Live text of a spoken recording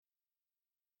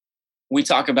we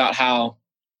talk about how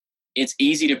it's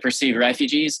easy to perceive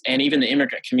refugees and even the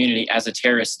immigrant community as a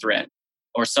terrorist threat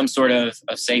or some sort of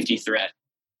safety threat.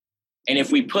 And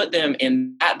if we put them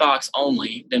in that box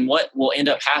only, then what will end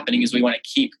up happening is we want to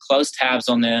keep close tabs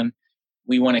on them.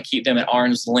 We want to keep them at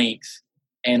arm's length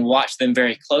and watch them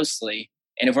very closely.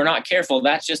 And if we're not careful,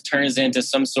 that just turns into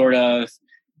some sort of,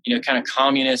 kind of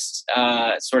communist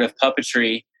sort of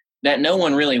puppetry that no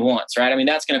one really wants, right? I mean,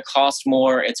 that's going to cost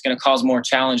more. It's going to cause more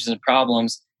challenges and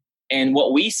problems. And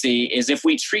what we see is if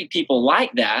we treat people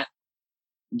like that,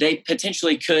 they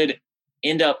potentially could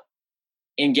end up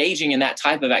engaging in that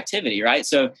type of activity, right?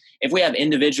 So if we have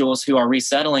individuals who are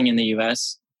resettling in the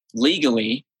U.S.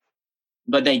 legally,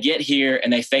 but they get here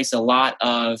and they face a lot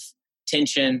of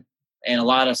tension and a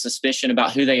lot of suspicion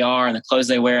about who they are and the clothes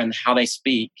they wear and how they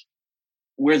speak,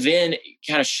 we're then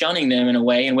kind of shunning them in a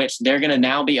way in which they're going to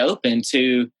now be open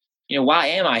to, why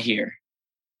am I here?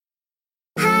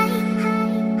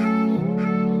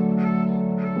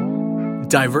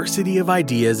 Diversity of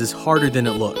ideas is harder than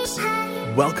it looks.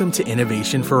 Welcome to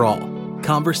Innovation for All,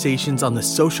 conversations on the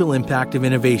social impact of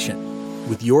innovation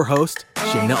with your host,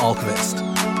 Shayna Alkvist.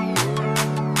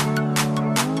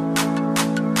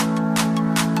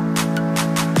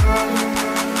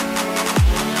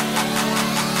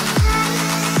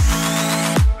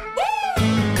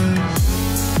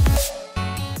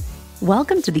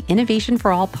 Welcome to the Innovation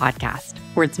for All podcast,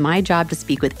 where it's my job to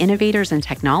speak with innovators and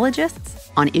technologists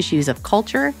on issues of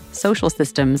culture, social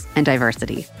systems, and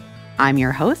diversity. I'm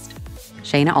your host,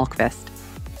 Shayna Alkvist.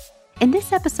 In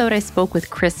this episode, I spoke with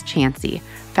Chris Chansey,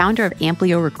 founder of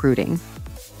Amplio Recruiting.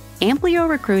 Amplio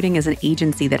Recruiting is an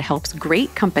agency that helps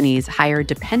great companies hire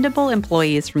dependable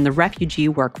employees from the refugee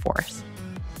workforce.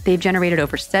 They've generated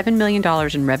over $7 million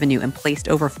in revenue and placed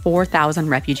over 4,000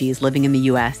 refugees living in the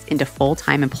U.S. into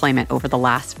full-time employment over the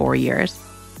last 4 years.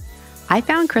 I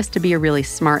found Chris to be a really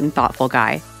smart and thoughtful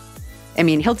guy. I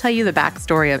mean, he'll tell you the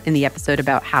backstory in the episode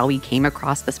about how he came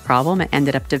across this problem and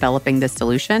ended up developing this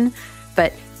solution.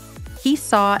 But he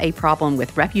saw a problem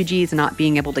with refugees not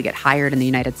being able to get hired in the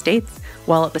United States,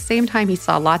 while at the same time he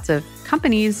saw lots of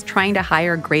companies trying to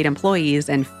hire great employees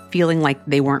and feeling like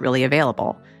they weren't really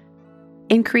available.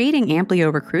 In creating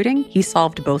Amplio Recruiting, he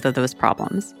solved both of those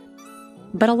problems.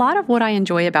 But a lot of what I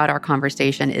enjoy about our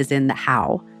conversation is in the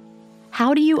how.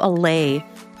 How do you allay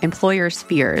employers'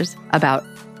 fears about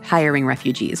hiring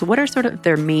refugees? What are sort of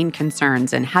their main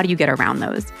concerns and how do you get around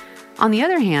those? On the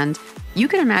other hand, you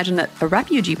can imagine that the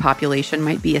refugee population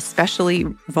might be especially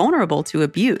vulnerable to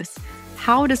abuse.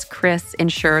 How does Chris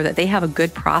ensure that they have a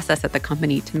good process at the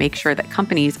company to make sure that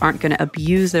companies aren't going to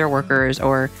abuse their workers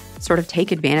or sort of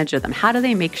take advantage of them? How do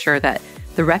they make sure that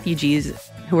the refugees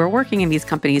who are working in these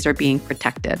companies are being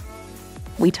protected?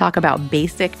 We talk about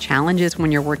basic challenges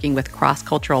when you're working with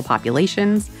cross-cultural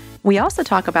populations. We also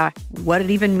talk about what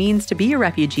it even means to be a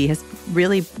refugee has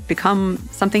really become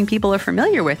something people are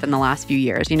familiar with in the last few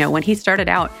years. When he started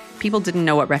out, people didn't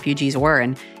know what refugees were,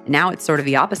 and now it's sort of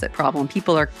the opposite problem.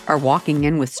 People are walking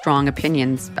in with strong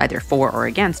opinions either for or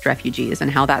against refugees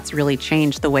and how that's really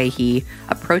changed the way he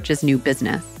approaches new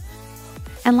business.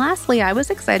 And lastly, I was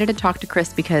excited to talk to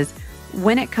Chris because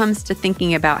when it comes to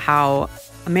thinking about how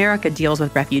America deals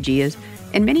with refugees,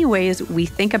 in many ways, we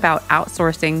think about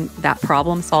outsourcing that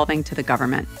problem solving to the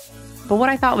government. But what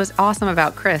I thought was awesome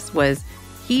about Chris was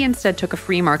he instead took a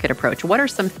free market approach. What are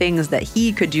some things that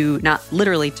he could do, not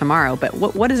literally tomorrow, but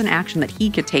what is an action that he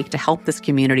could take to help this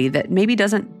community that maybe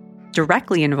doesn't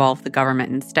directly involve the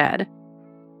government instead?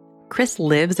 Chris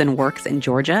lives and works in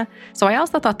Georgia, so I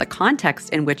also thought the context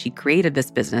in which he created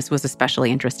this business was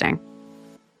especially interesting.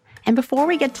 And before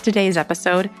we get to today's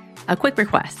episode, a quick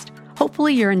request.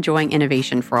 Hopefully you're enjoying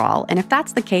Innovation for All, and if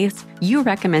that's the case, you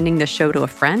recommending the show to a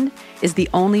friend is the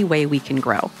only way we can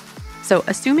grow. So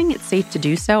assuming it's safe to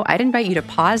do so, I'd invite you to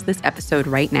pause this episode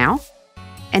right now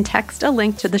and text a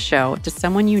link to the show to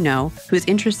someone you know who's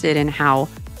interested in how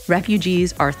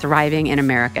refugees are thriving in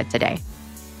America today.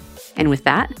 And with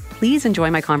that, please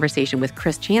enjoy my conversation with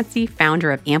Chris Chansey,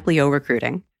 founder of Amplio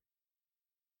Recruiting.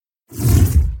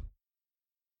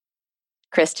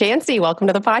 Chris Chansey, welcome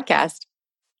to the podcast.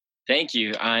 Thank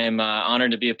you. I am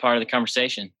honored to be a part of the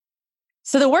conversation.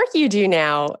 So the work you do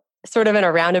now, sort of in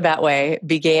a roundabout way,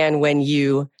 began when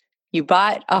you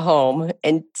bought a home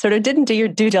and sort of didn't do your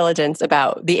due diligence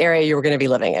about the area you were going to be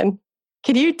living in.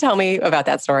 Can you tell me about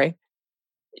that story?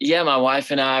 Yeah, my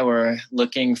wife and I were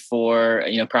looking for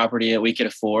property that we could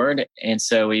afford, and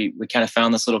so we kind of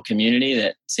found this little community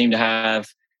that seemed to have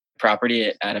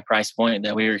property at a price point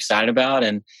that we were excited about,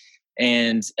 and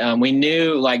we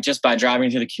knew, like, just by driving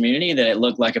through the community that it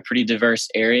looked like a pretty diverse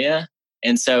area.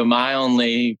 And so my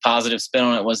only positive spin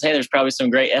on it was, hey, there's probably some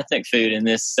great ethnic food in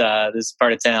this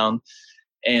part of town.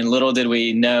 And little did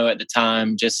we know at the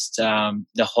time, just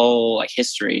the whole like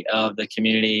history of the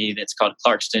community that's called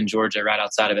Clarkston, Georgia, right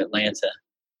outside of Atlanta.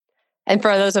 And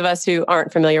for those of us who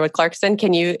aren't familiar with Clarkston,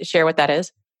 can you share what that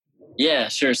is? Yeah,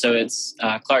 sure. So it's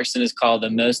Clarkston is called the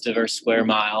most diverse square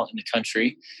mile in the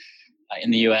country,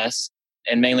 in the U.S.,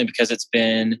 and mainly because it's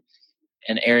been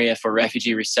an area for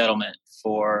refugee resettlement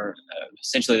for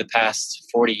essentially the past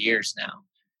 40 years now.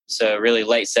 So really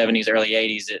late 70s, early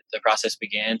 80s, the process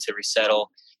began to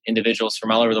resettle individuals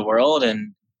from all over the world,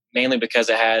 and mainly because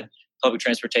it had public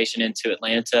transportation into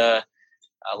Atlanta,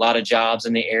 a lot of jobs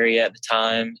in the area at the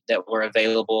time that were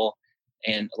available,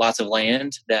 and lots of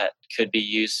land that could be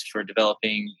used for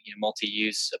developing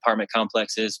multi-use apartment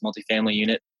complexes, multifamily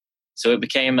unit. So it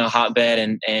became a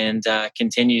hotbed and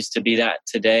continues to be that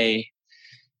today.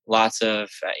 Lots of,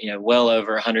 well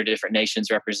over 100 different nations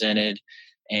represented.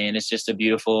 And it's just a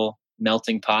beautiful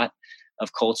melting pot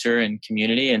of culture and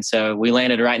community. And so we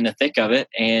landed right in the thick of it.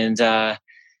 And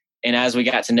as we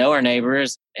got to know our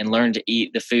neighbors and learned to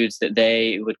eat the foods that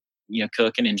they would,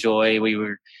 cook and enjoy, we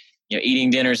were, eating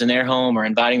dinners in their home or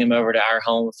inviting them over to our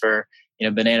home for,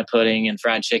 banana pudding and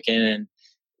fried chicken. And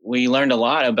we learned a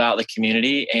lot about the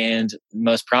community, and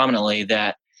most prominently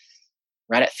that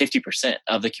right at 50%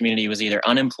 of the community was either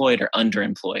unemployed or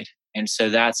underemployed. And so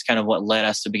that's kind of what led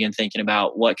us to begin thinking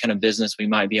about what kind of business we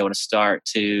might be able to start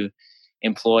to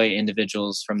employ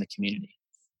individuals from the community.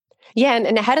 Yeah.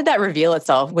 And how did that reveal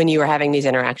itself when you were having these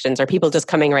interactions? Are people just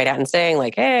coming right out and saying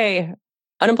like, hey,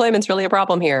 unemployment's really a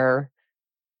problem here?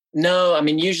 No, I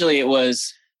mean, usually it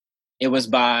was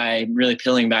by really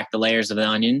peeling back the layers of the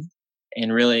onion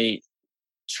and really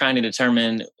trying to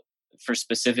determine for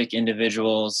specific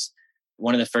individuals.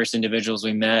 One of the first individuals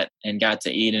we met and got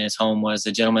to eat in his home was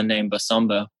a gentleman named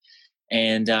Basumbo.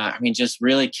 And just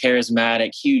really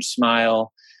charismatic, huge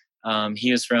smile.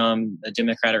 He was from the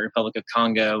Democratic Republic of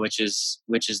Congo, which is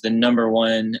the number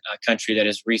one country that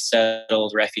has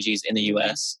resettled refugees in the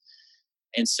U.S.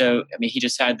 And so, he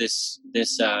just had this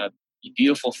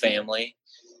beautiful family,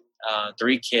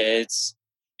 3 kids,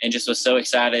 and just was so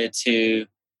excited to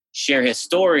share his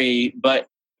story. But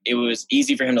it was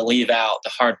easy for him to leave out the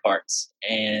hard parts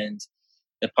and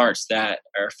the parts that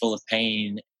are full of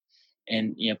pain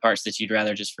and parts that you'd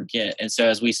rather just forget. And so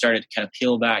as we started to kind of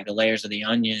peel back the layers of the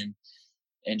onion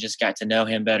and just got to know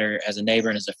him better as a neighbor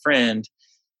and as a friend,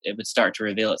 it would start to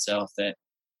reveal itself that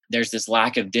there's this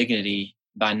lack of dignity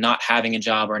by not having a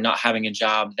job or not having a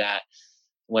job that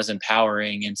was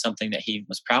empowering and something that he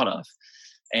was proud of.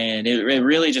 And it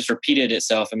really just repeated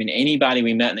itself. Anybody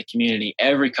we met in the community,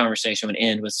 every conversation would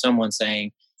end with someone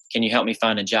saying, can you help me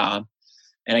find a job?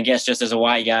 And I guess just as a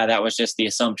white guy, that was just the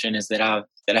assumption, is that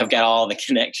I've got all the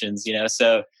connections,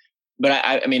 So, but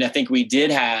I think we did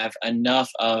have enough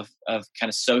of kind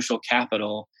of social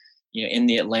capital, in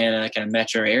the Atlanta kind of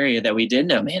metro area that we did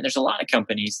know, man, there's a lot of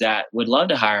companies that would love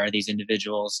to hire these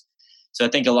individuals. So I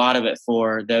think a lot of it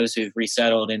for those who've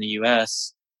resettled in the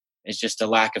U.S. is just a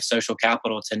lack of social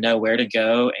capital to know where to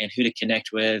go and who to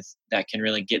connect with that can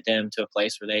really get them to a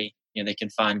place where they can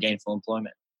find gainful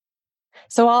employment.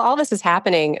 So while all this is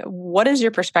happening, what is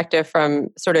your perspective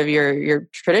from sort of your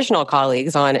traditional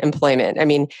colleagues on employment?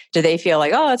 Do they feel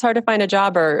like, oh, it's hard to find a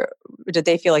job, or did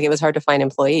they feel like it was hard to find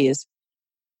employees?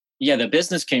 Yeah, the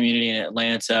business community in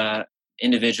Atlanta,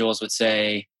 individuals would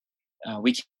say,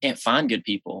 we can't find good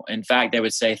people. In fact, they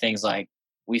would say things like,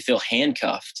 we feel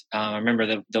handcuffed. I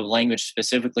remember the language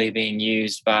specifically being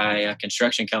used by a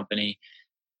construction company.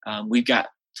 We've got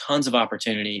tons of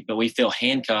opportunity, but we feel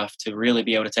handcuffed to really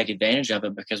be able to take advantage of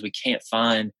it because we can't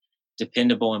find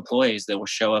dependable employees that will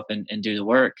show up and do the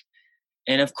work.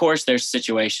 And of course, there's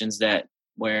situations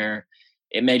where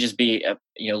it may just be a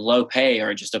low pay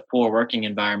or just a poor working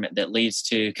environment that leads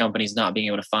to companies not being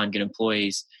able to find good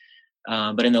employees.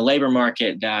 But in the labor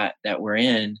market that we're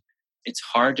in, it's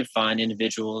hard to find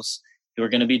individuals who are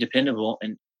going to be dependable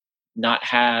and not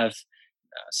have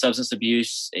substance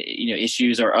abuse,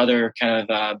 issues or other kind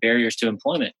of barriers to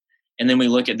employment. And then we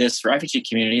look at this refugee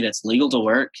community that's legal to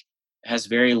work, has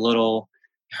very little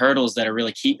hurdles that are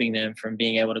really keeping them from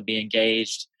being able to be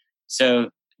engaged. So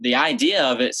the idea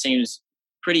of it seems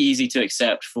pretty easy to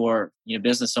accept for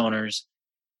business owners.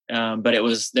 But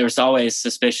there was always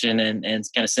suspicion and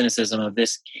kind of cynicism of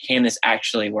this. Can this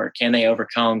actually work? Can they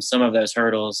overcome some of those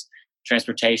hurdles,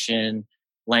 transportation,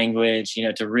 language,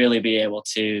 to really be able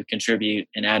to contribute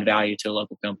and add value to a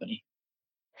local company?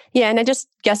 Yeah. And I just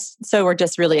guess, so we're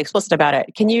just really explicit about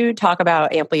it. Can you talk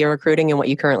about Amplia Recruiting and what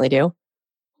you currently do?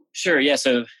 Sure. Yeah.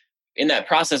 So in that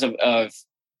process of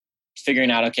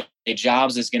figuring out, okay,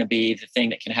 jobs is going to be the thing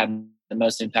that can have the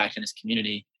most impact in this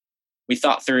community. We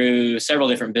thought through several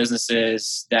different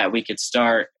businesses that we could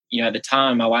start. At the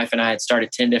time, my wife and I had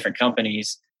started 10 different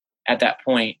companies at that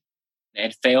point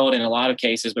and failed in a lot of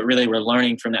cases, but really we're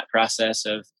learning from that process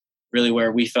of really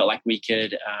where we felt like we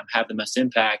could have the most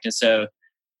impact. And so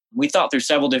we thought through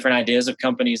several different ideas of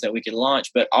companies that we could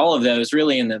launch, but all of those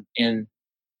really in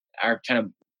our kind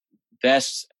of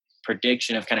best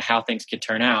prediction of kind of how things could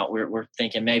turn out. We're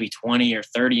thinking maybe 20 or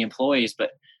 30 employees,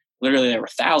 but literally there were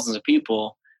thousands of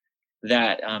people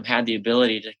that had the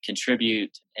ability to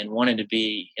contribute and wanted to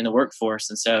be in the workforce.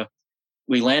 And so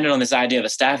we landed on this idea of a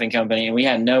staffing company, and we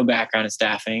had no background in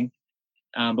staffing.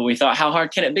 But we thought, how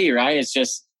hard can it be, right? It's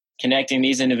just connecting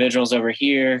these individuals over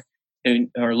here who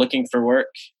are looking for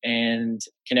work and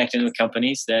connecting with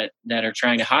companies that are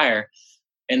trying to hire.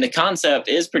 And the concept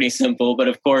is pretty simple, but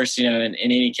of course, in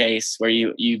any case where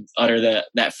you utter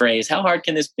that phrase, how hard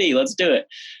can this be? Let's do it.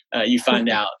 You find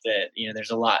out that,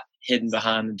 there's a lot hidden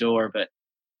behind the door. But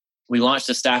we launched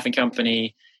a staffing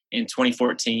company in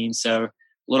 2014. So a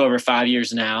little over 5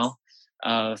 years now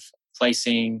of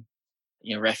placing,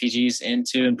 refugees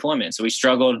into employment. So we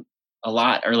struggled a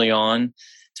lot early on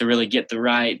to really get the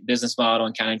right business model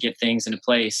and kind of get things into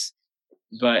place.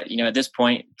 But, at this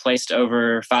point, placed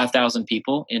over 5,000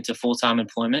 people into full-time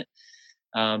employment,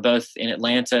 both in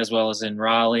Atlanta as well as in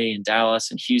Raleigh and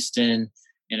Dallas and Houston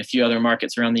and a few other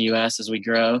markets around the U.S. as we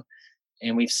grow.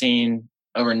 And we've seen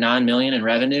over $9 million in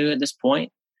revenue at this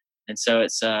point. And so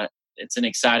it's an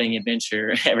exciting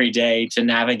adventure every day to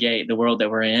navigate the world that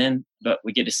we're in. But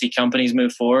we get to see companies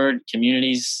move forward,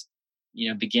 communities,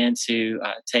 begin to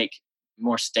take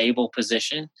more stable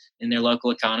position in their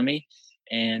local economy.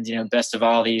 And, best of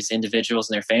all, these individuals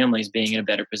and their families being in a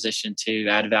better position to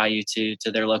add value to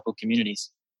their local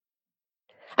communities.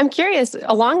 I'm curious,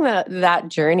 along that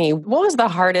journey, what was the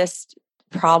hardest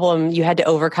problem you had to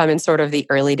overcome in sort of the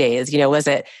early days? Was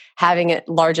it having a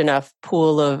large enough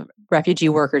pool of refugee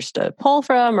workers to pull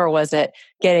from, or was it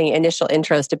getting initial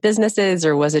intros to businesses,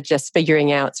 or was it just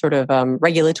figuring out sort of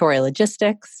regulatory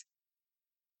logistics?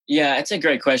 Yeah, it's a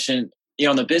great question.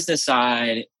 On the business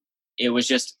side, it was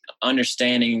just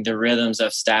understanding the rhythms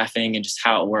of staffing and just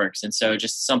how it works. And so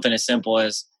just something as simple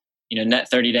as, net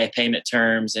 30-day payment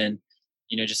terms and,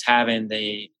 just having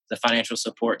the financial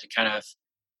support to kind of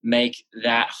make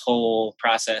that whole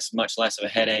process much less of a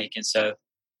headache. And so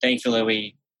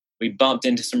thankfully we bumped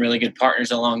into some really good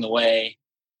partners along the way,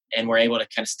 and we're able to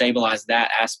kind of stabilize that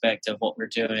aspect of what we're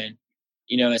doing.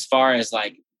 As far as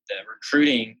like the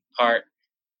recruiting part,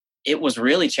 it was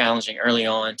really challenging early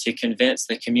on to convince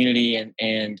the community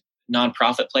and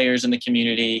nonprofit players in the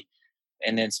community,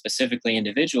 and then specifically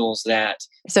individuals that...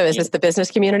 So is this the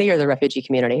business community or the refugee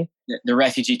community? The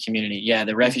refugee community. Yeah,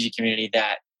 the refugee community,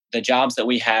 that the jobs that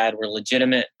we had were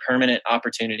legitimate, permanent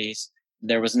opportunities.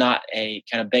 There was not a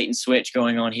kind of bait and switch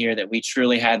going on here, that we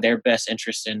truly had their best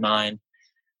interest in mind,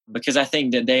 because I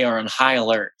think that they are on high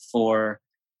alert for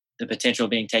the potential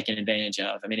being taken advantage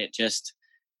of. I mean,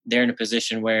 they're in a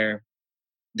position where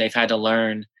they've had to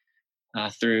learn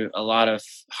through a lot of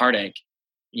heartache,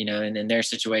 and in their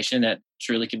situation that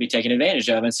truly could be taken advantage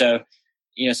of. And so,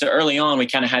 so early on, we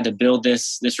kind of had to build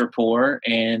this rapport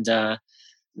and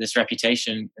this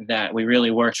reputation that we really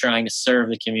were trying to serve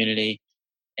the community,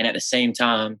 and at the same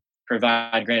time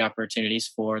provide great opportunities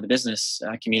for the business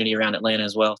community around Atlanta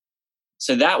as well.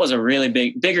 So that was a really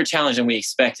bigger challenge than we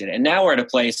expected. And now we're at a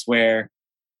place where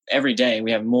every day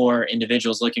we have more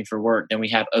individuals looking for work than we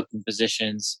have open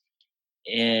positions.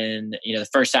 In the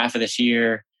first half of this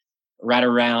year, right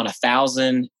around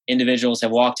 1,000 individuals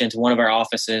have walked into one of our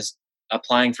offices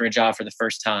applying for a job for the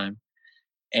first time.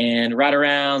 And right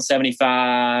around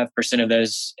 75% of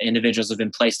those individuals have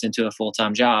been placed into a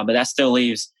full-time job. But that still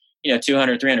leaves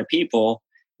 200, 300 people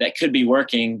that could be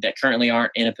working that currently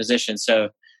aren't in a position. So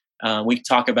we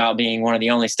talk about being one of the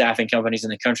only staffing companies in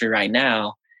the country right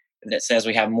now that says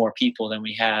we have more people than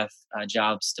we have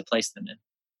jobs to place them in.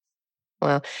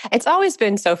 Well, it's always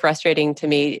been so frustrating to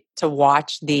me to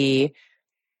watch the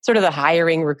sort of the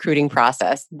hiring recruiting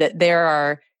process, that there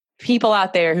are people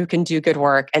out there who can do good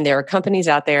work, and there are companies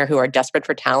out there who are desperate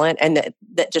for talent, and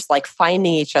that just like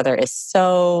finding each other is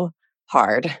so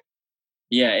hard.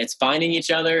 Yeah, it's finding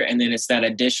each other, and then it's that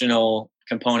additional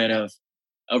component of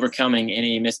overcoming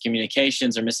any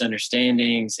miscommunications or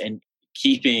misunderstandings and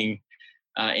keeping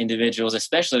individuals,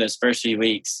 especially those first few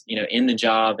weeks, in the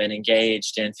job and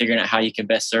engaged, and figuring out how you can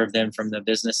best serve them from the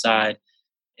business side.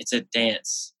 It's a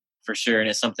dance for sure. And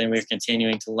it's something we're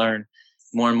continuing to learn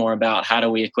more and more about. How do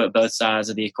we equip both sides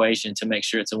of the equation to make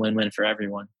sure it's a win-win for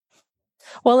everyone?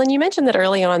 Well, and you mentioned that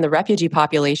early on the refugee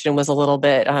population was a little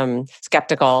bit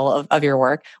skeptical of your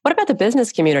work. What about the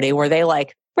business community? Were they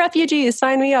like, refugees,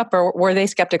 sign me up, or were they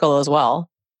skeptical as well?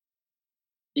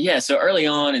 Yeah, so early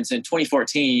on, it's in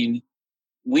 2014,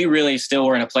 we really still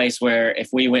were in a place where if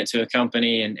we went to a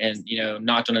company and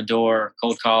knocked on a door,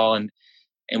 cold call, and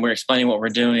we're explaining what we're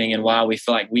doing and why we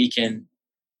feel like we can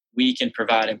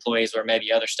provide employees or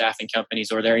maybe other staffing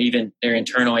companies or their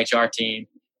internal HR team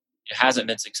hasn't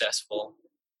been successful,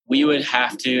 we would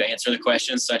have to answer the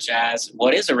questions such as,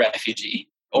 what is a refugee?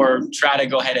 Or try to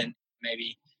go ahead and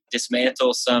maybe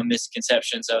dismantle some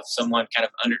misconceptions of someone kind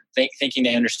of thinking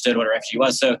they understood what a refugee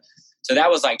was. So that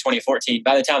was like 2014.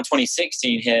 By the time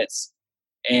 2016 hits,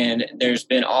 and there's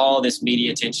been all this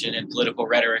media attention and political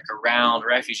rhetoric around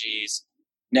refugees,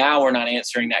 now we're not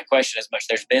answering that question as much.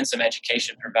 There's been some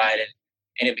education provided,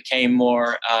 and it became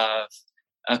more of,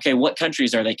 okay, what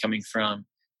countries are they coming from?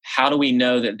 How do we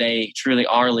know that they truly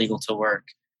are legal to work?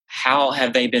 How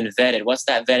have they been vetted? What's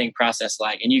that vetting process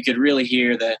like? And you could really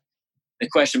hear the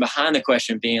question behind the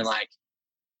question being like,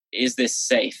 is this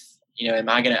safe? Am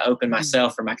I going to open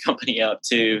myself or my company up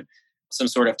to some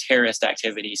sort of terrorist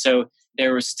activity? So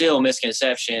there were still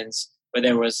misconceptions, but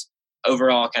there was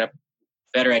overall kind of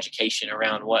better education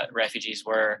around what refugees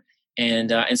were.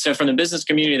 And so from the business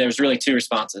community, there was really two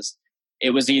responses.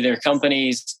 It was either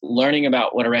companies learning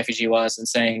about what a refugee was and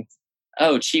saying,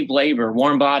 oh, cheap labor,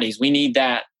 warm bodies, we need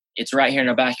that. It's right here in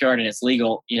our backyard and it's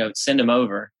legal, send them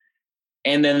over.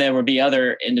 And then there would be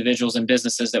other individuals and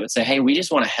businesses that would say, hey, we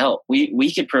just want to help.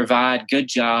 We could provide good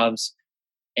jobs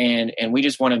and we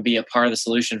just want to be a part of the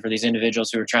solution for these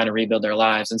individuals who are trying to rebuild their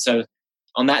lives. And so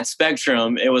on that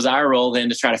spectrum, it was our role then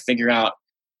to try to figure out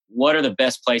what are the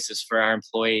best places for our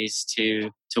employees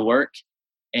to work,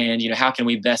 and how can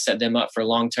we best set them up for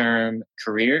long-term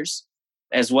careers,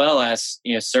 as well as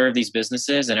serve these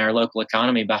businesses and our local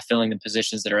economy by filling the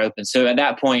positions that are open. So at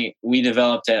that point, we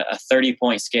developed a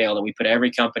 30-point scale that we put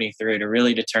every company through to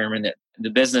really determine that the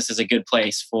business is a good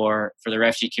place for the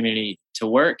refugee community to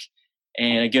work,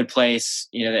 and a good place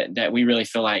that we really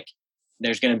feel like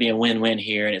there's going to be a win-win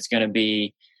here, and it's going to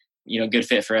be a good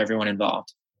fit for everyone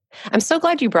involved. I'm so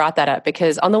glad you brought that up,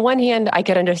 because on the one hand, I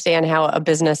could understand how a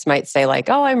business might say like,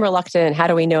 oh, I'm reluctant. How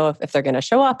do we know if they're going to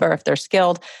show up or if they're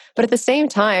skilled? But at the same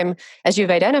time, as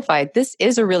you've identified, this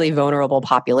is a really vulnerable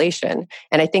population.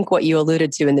 And I think what you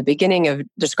alluded to in the beginning of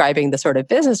describing the sort of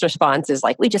business response is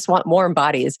like, we just want warm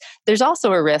bodies. There's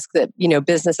also a risk that,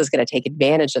 business is going to take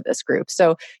advantage of this group.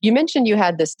 So you mentioned you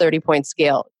had this 30-point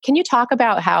scale. Can you talk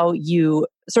about how you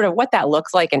sort of what that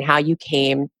looks like and how you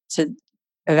came to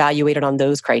evaluated on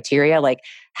those criteria? Like,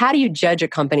 how do you judge a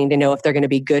company to know if they're going to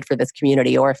be good for this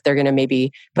community or if they're going to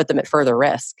maybe put them at further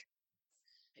risk?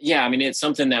 Yeah, I mean, it's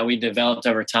something that we developed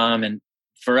over time. And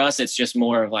for us, it's just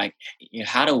more of like,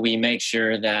 how do we make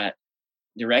sure that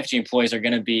the refugee employees are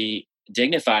going to be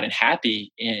dignified and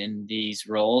happy in these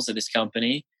roles at this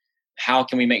company? How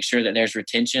can we make sure that there's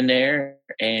retention there?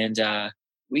 And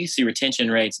we see retention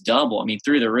rates double. I mean,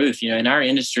 through the roof. In our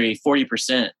industry,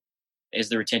 40% is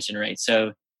the retention rate.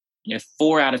 So,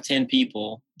 4 out of 10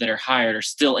 people that are hired are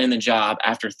still in the job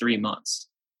after 3 months.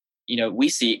 We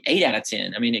see 8 out of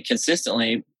 10. I mean, it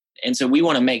consistently. And so we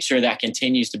want to make sure that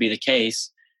continues to be the case.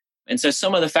 And so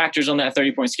some of the factors on that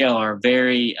 30-point scale are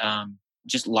very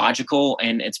just logical.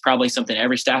 And it's probably something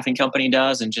every staffing company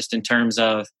does. And just in terms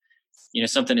of,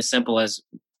 something as simple as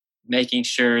making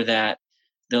sure that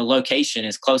the location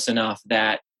is close enough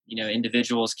that,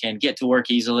 individuals can get to work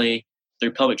easily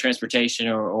through public transportation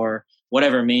or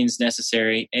whatever means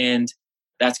necessary. And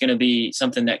that's going to be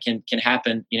something that can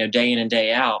happen, day in and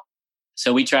day out.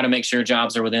 So we try to make sure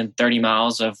jobs are within 30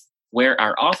 miles of where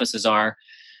our offices are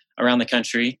around the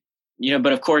country,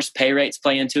 but of course, pay rates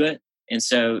play into it. And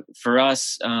so for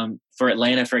us, for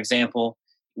Atlanta, for example,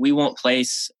 we won't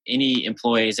place any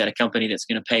employees at a company that's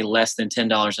going to pay less than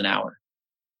 $10 an hour.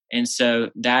 And so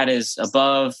that is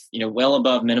above, well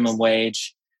above minimum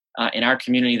wage. In our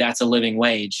community, that's a living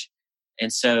wage.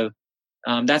 And so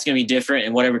that's going to be different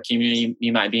in whatever community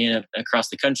you might be in across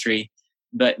the country.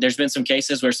 But there's been some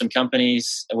cases where some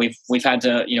companies, we've had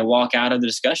to walk out of the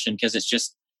discussion because it's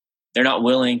just, they're not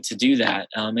willing to do that.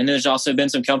 And there's also been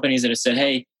some companies that have said,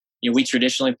 hey, we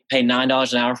traditionally pay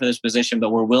 $9 an hour for this position, but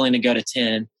we're willing to go to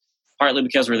 10, partly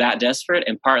because we're that desperate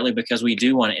and partly because we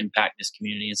do want to impact this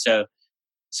community. And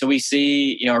so we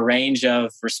see, a range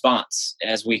of response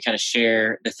as we kind of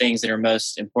share the things that are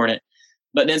most important.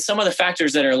 But then some of the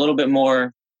factors that are a little bit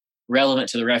more relevant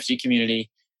to the refugee community,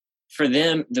 for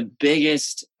them, the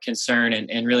biggest concern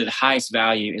and really the highest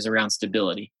value is around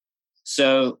stability.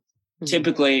 So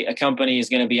typically a company is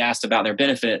going to be asked about their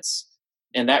benefits,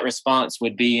 And that response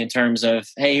would be in terms of,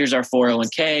 hey, here's our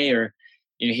 401k, or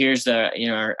here's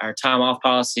the our time off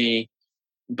policy.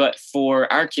 But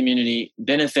for our community,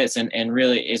 benefits and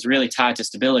really is really tied to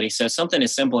stability. So something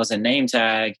as simple as a name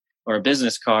tag or a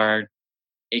business card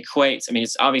equates,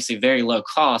 it's obviously very low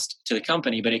cost to the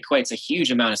company, but it equates a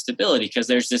huge amount of stability because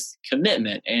there's this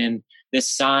commitment and this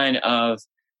sign of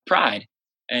pride.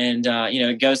 And,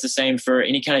 it goes the same for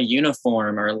any kind of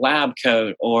uniform or lab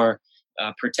coat or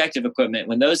protective equipment.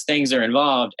 When those things are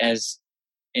involved, as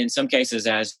in some cases,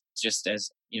 as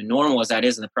normal as that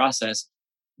is in the process,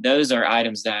 those are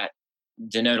items that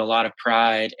denote a lot of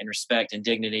pride and respect and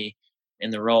dignity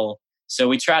in the role. So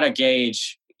we try to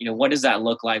gauge, what does that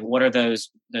look like? What are those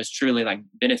truly like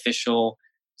beneficial,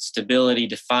 stability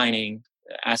defining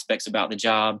aspects about the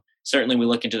job? Certainly we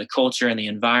look into the culture and the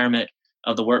environment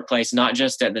of the workplace, not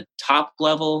just at the top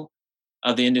level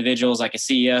of the individuals, like a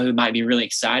CEO who might be really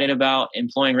excited about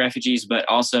employing refugees, but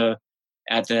also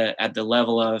at the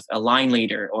level of a line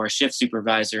leader or a shift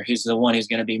supervisor, who's the one who's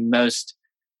going to be most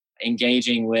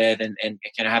engaging with and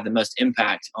can have the most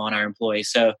impact on our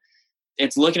employees. So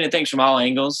it's looking at things from all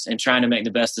angles and trying to make the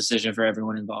best decision for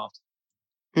everyone involved.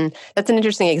 That's an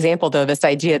interesting example, though, this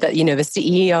idea that, the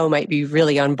CEO might be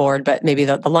really on board, but maybe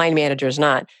the line manager is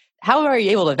not. How are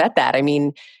you able to vet that?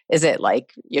 Is it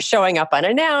like you're showing up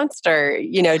unannounced, or,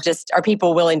 just are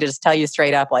people willing to just tell you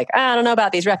straight up, like, I don't know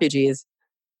about these refugees?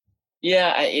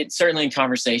 Yeah, it's certainly in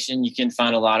conversation. You can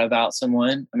find a lot about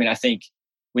someone. I think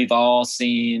we've all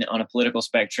seen on a political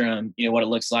spectrum, what it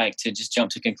looks like to just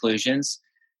jump to conclusions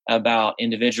about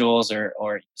individuals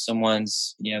or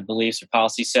someone's, beliefs or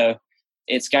policies. So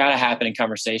it's got to happen in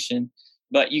conversation,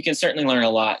 but you can certainly learn a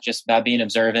lot just by being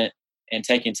observant and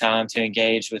taking time to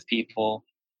engage with people.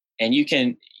 And you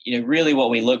can, really what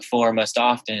we look for most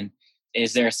often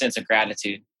is there a sense of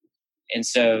gratitude. And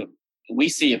so we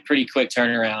see a pretty quick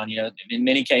turnaround. In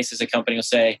many cases, a company will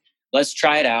say, let's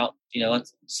try it out.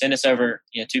 Let's send us over,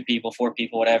 2 people, 4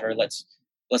 people, whatever. Let's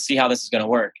see how this is going to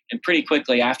work. And pretty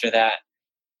quickly after that,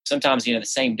 sometimes, the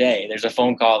same day, there's a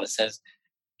phone call that says,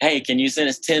 hey, can you send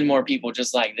us 10 more people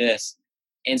just like this?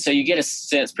 And so you get a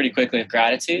sense pretty quickly of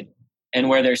gratitude, and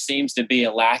where there seems to be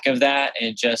a lack of that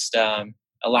and just a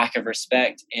lack of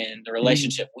respect in the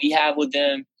relationship we have with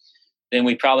them, then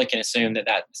we probably can assume that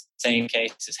same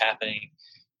case is happening,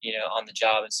 on the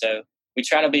job. And so we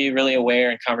try to be really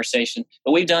aware in conversation.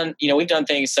 But we've done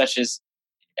things such as,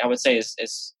 I would say,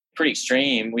 is pretty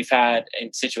extreme. We've had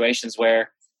in situations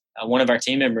where one of our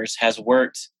team members has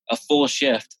worked a full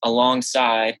shift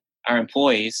alongside our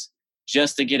employees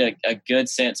just to get a good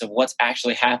sense of what's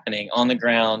actually happening on the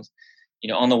ground,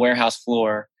 on the warehouse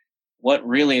floor, what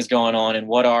really is going on and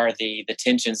what are the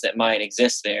tensions that might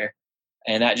exist there.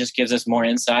 And that just gives us more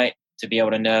insight to be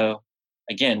able to know,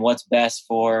 again, what's best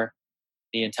for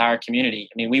the entire community.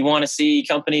 We want to see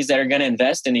companies that are going to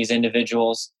invest in these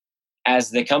individuals as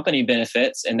the company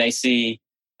benefits, and they see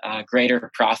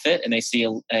greater profit, and they see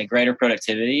a greater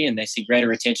productivity, and they see greater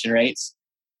retention rates.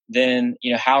 Then,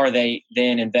 how are they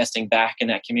then investing back in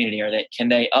that community? Can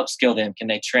they upskill them? Can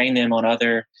they train them on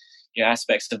other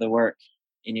aspects of the work?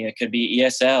 It could be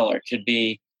ESL, or it could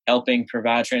be helping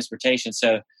provide transportation.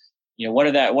 So, what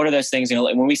are those things?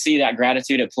 When we see that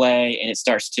gratitude at play, and it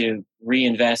starts to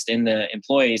reinvest in the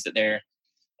employees that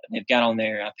they've got on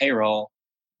their payroll,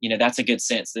 that's a good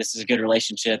sense. This is a good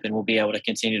relationship, and we'll be able to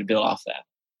continue to build off that.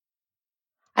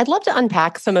 I'd love to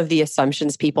unpack some of the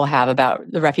assumptions people have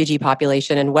about the refugee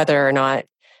population and whether or not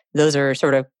those are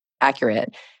sort of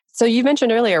accurate. So you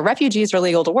mentioned earlier, refugees are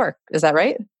legal to work. Is that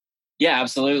right? Yeah,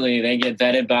 absolutely. They get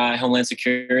vetted by Homeland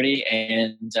Security,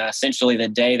 and essentially the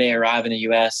day they arrive in the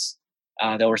U.S.,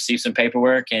 they'll receive some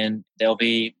paperwork and they'll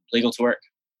be legal to work.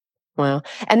 Wow.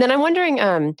 And then I'm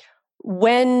wondering,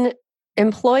 when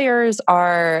employers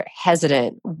are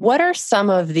hesitant, what are some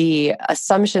of the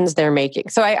assumptions they're making?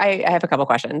 So I have a couple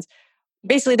questions.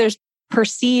 Basically, there's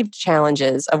perceived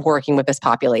challenges of working with this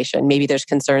population. Maybe there's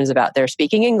concerns about their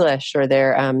speaking English, or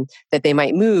that they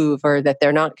might move, or that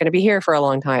they're not going to be here for a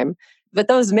long time. But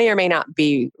those may or may not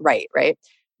be right?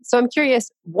 So I'm curious,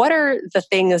 what are the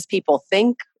things people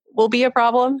think will be a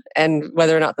problem, and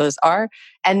whether or not those are?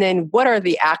 And then what are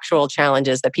the actual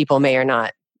challenges that people may or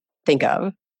not think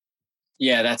of?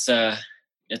 Yeah, that's a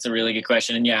really good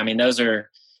question. And yeah, those are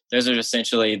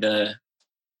essentially the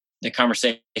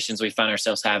conversations we find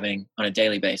ourselves having on a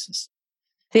daily basis.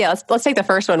 So yeah, let's take the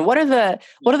first one. What are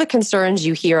the concerns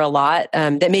you hear a lot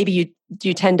that maybe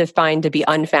you tend to find to be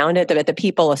unfounded, that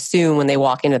people assume when they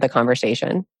walk into the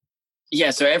conversation?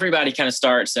 Yeah, so everybody kind of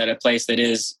starts at a place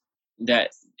that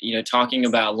talking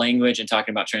about language and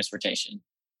talking about transportation.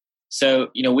 So,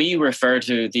 we refer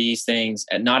to these things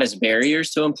not as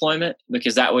barriers to employment,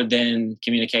 because that would then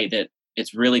communicate that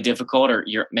it's really difficult or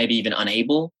you're maybe even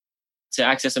unable to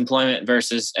access employment,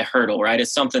 versus a hurdle, right?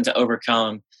 It's something to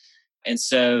overcome. And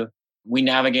so we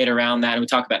navigate around that and we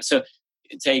talk about it. So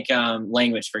take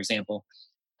language, for example.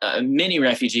 Many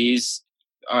refugees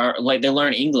they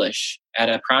learn English at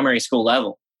a primary school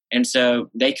level. And so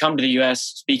they come to the U.S.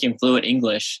 speaking fluent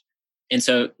English. And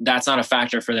so that's not a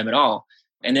factor for them at all.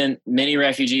 And then many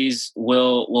refugees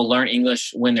will learn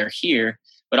English when they're here.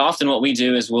 But often what we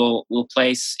do is we'll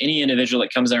place any individual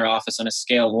that comes in our office on a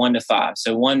scale of 1 to 5.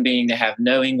 So 1 being they have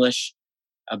no English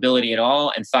ability at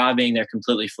all, and 5 being they're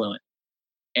completely fluent.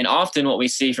 And often what we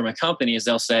see from a company is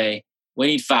they'll say, we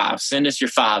need 5. Send us your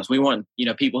 5s. We want,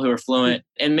 people who are fluent.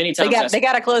 And many times they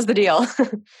got to close the deal.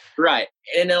 Right.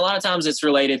 And a lot of times it's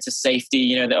related to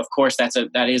safety. Of course, that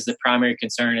is the primary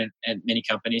concern at many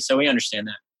companies. So we understand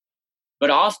that. But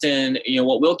often,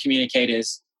 what we'll communicate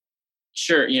is,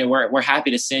 sure, we're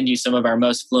happy to send you some of our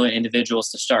most fluent individuals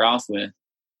to start off with.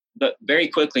 But very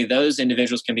quickly, those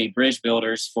individuals can be bridge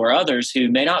builders for others who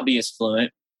may not be as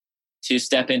fluent to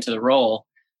step into the role.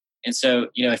 And so,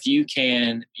 if you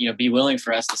can, be willing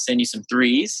for us to send you some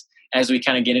 3s as we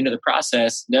kind of get into the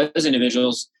process, those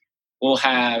individuals will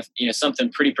have,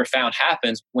 something pretty profound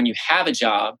happens when you have a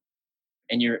job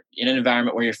and you're in an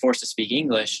environment where you're forced to speak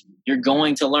English. You're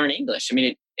going to learn English. I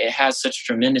mean, it has such a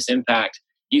tremendous impact.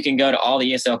 You can go to all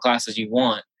the ESL classes you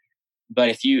want, but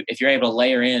if you're able to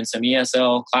layer in some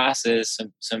ESL classes,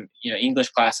 some English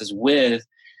classes with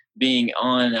being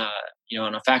on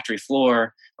on a factory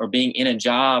floor or being in a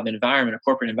job environment, a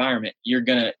corporate environment, you're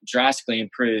going to drastically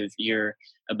improve your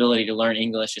ability to learn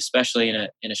English, especially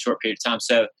in a short period of time.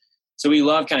 So we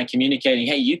love kind of communicating,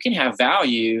 hey, you can have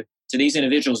value to these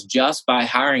individuals just by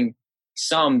hiring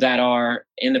some that are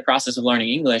in the process of learning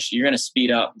English. You're going to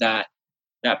speed up that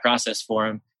process for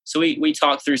them. So we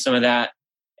talk through some of that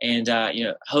and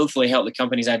hopefully help the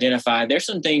companies identify there's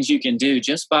some things you can do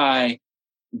just by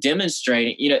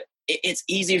demonstrating. It's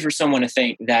easy for someone to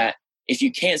think that if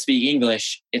you can't speak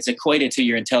English, it's equated to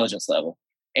your intelligence level.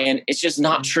 And it's just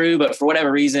not true. But for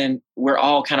whatever reason, we're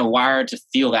all kind of wired to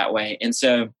feel that way. And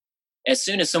so as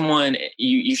soon as someone,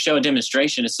 you show a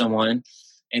demonstration to someone,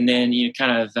 and then you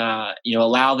kind of,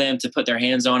 allow them to put their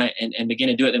hands on it and begin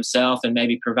to do it themselves and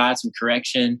maybe provide some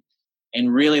correction.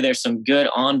 And really there's some good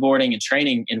onboarding and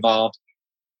training involved.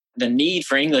 The need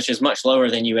for English is much lower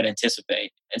than you would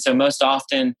anticipate. And so most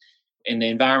often in the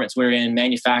environments we're in,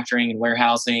 manufacturing and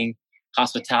warehousing,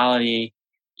 hospitality,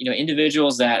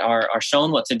 individuals that are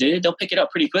shown what to do, they'll pick it up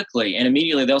pretty quickly. And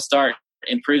immediately they'll start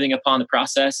improving upon the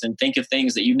process and think of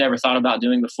things that you've never thought about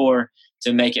doing before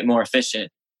to make it more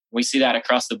efficient. We see that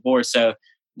across the board. So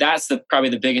that's probably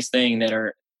the biggest thing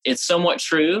it's somewhat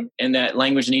true and that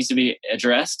language needs to be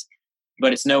addressed,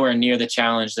 but it's nowhere near the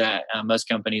challenge that most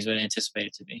companies would anticipate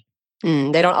it to be.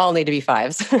 They don't all need to be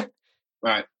 5s.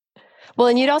 Right. Well,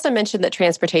 and you'd also mentioned that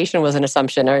transportation was an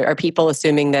assumption. Are people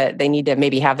assuming that they need to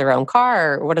maybe have their own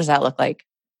car, or what does that look like?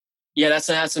 Yeah,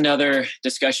 that's another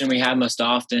discussion we have most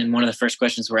often. One of the first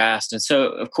questions we're asked. And so,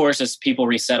 of course, as people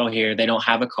resettle here, they don't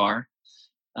have a car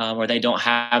or they don't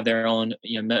have their own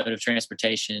mode of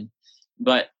transportation.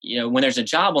 But when there's a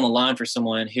job on the line for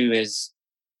someone who is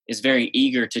very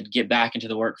eager to get back into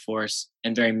the workforce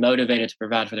and very motivated to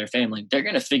provide for their family, they're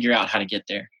going to figure out how to get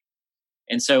there.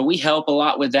 And so we help a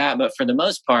lot with that. But for the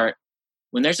most part,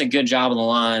 when there's a good job on the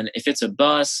line, if it's a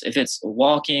bus, if it's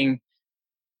walking,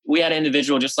 we had an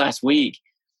individual just last week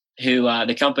who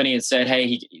the company had said,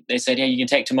 they said, you can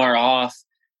take tomorrow off.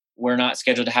 We're not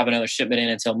scheduled to have another shipment in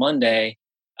until Monday.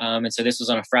 And so this was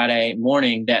on a Friday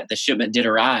morning that the shipment did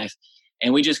arrive.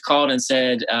 And we just called and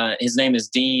said, his name is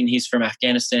Dean. He's from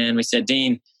Afghanistan. We said,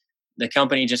 Dean, the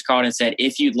company just called and said,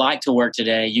 if you'd like to work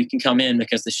today, you can come in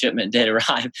because the shipment did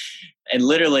arrive. And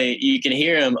literally you can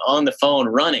hear him on the phone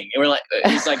running. And we're like,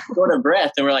 he's like short of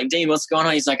breath. And we're like, Dean, what's going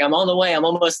on? He's like, I'm on the way. I'm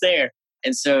almost there.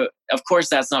 And so, of course,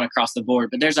 that's not across the board,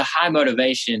 but there's a high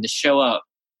motivation to show up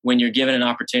when you're given an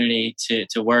opportunity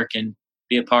to work and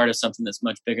be a part of something that's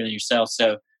much bigger than yourself.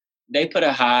 So they put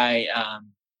a high,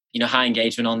 high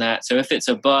engagement on that. So if it's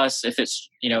a bus, if it's,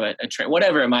 a train,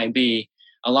 whatever it might be,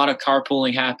 a lot of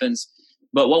carpooling happens.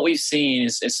 But what we've seen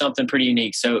is something pretty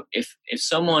unique. So if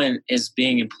someone is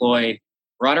being employed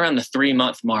right around the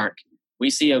 3-month mark,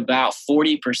 we see about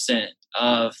 40%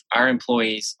 of our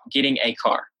employees getting a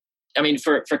car. I mean,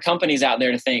 for companies out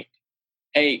there to think,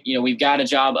 hey, we've got a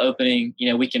job opening,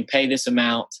 we can pay this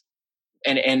amount,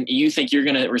 and you think you're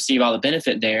going to receive all the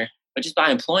benefit there, but just by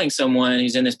employing someone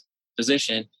who's in this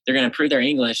position, they're going to improve their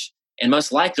English, And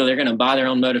most likely they're going to buy their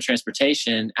own mode of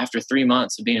transportation after 3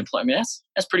 months of being employed. I mean,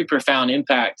 that's pretty profound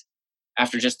impact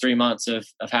after just 3 months of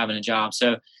having a job.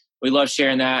 So we love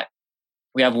sharing that.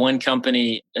 We have one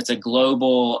company that's a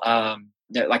global,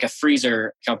 like a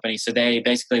freezer company. So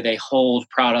they hold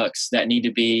products that need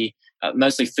to be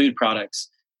mostly food products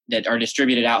that are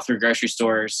distributed out through grocery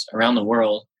stores around the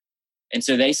world. And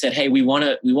so they said, hey, we want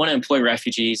to employ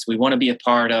refugees. We want to be a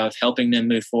part of helping them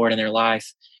move forward in their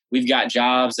life. We've got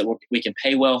jobs that we can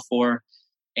pay well for,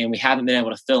 and we haven't been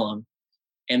able to fill them.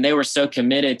 And they were so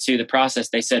committed to the process.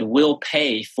 They said, we'll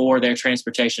pay for their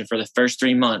transportation for the first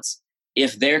 3 months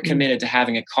if they're committed to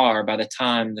having a car by the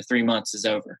time the 3 months is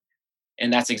over.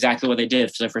 And that's exactly what they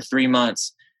did. So for 3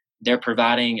 months, they're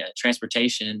providing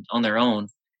transportation on their own.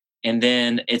 And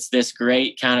then it's this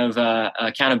great kind of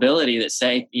accountability that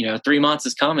say, 3 months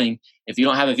is coming. If you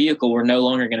don't have a vehicle, we're no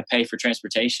longer going to pay for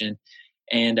transportation.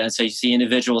 And so you see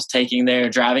individuals taking their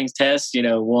driving tests,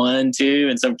 1, 2,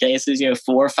 in some cases,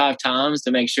 4 or 5 times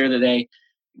to make sure that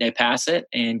they pass it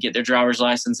and get their driver's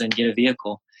license and get a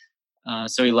vehicle.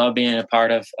 So we love being a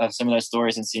part of some of those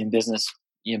stories and seeing business,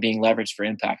 being leveraged for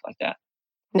impact like that.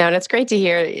 No, and it's great to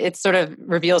hear. It sort of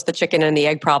reveals the chicken and the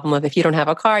egg problem of if you don't have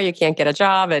a car, you can't get a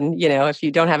job. And, if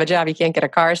you don't have a job, you can't get a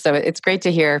car. So it's great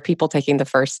to hear people taking the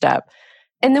first step.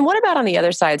 And then what about on the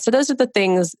other side? So those are the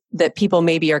things that people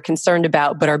maybe are concerned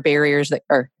about, but are barriers that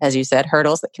are, as you said,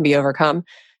 hurdles that can be overcome.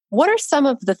 What are some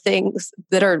of the things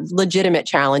that are legitimate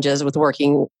challenges with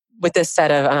working with this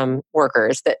set of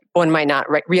workers that one might not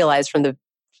realize from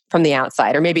the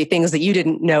outside, or maybe things that you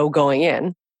didn't know going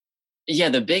in? Yeah,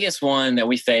 the biggest one that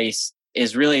we face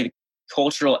is really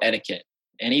cultural etiquette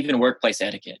and even workplace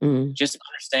etiquette. Just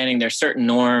understanding there's certain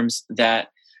norms that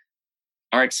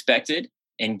are expected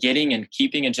in getting and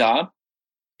keeping a job.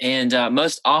 And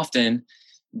most often,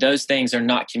 those things are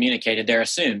not communicated. They're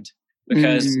assumed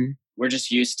because we're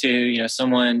just used to,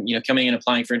 someone, coming and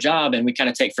applying for a job, and we kind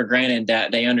of take for granted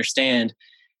that they understand,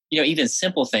 even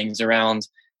simple things around,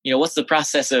 what's the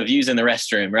process of using the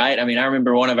restroom, right? I mean, I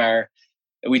remember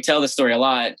we tell the story a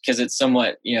lot because it's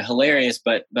somewhat, hilarious,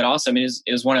 but also, I mean,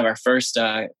 it was one of our first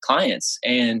clients.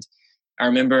 And I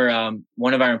remember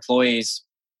one of our employees,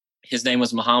 his name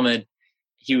was Muhammad.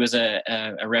 He was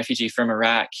a refugee from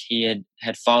Iraq. He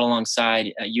had fought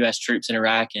alongside U.S. troops in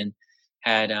Iraq and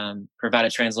had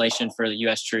provided translation for the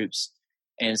U.S. troops.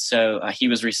 And so he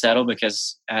was resettled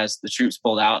because as the troops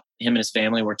pulled out, him and his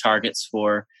family were targets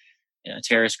for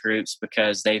terrorist groups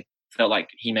because they felt like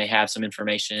he may have some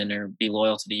information or be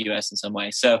loyal to the U.S. in some way.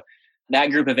 So that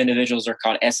group of individuals are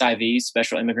called SIVs,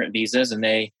 Special Immigrant Visas, and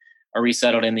they are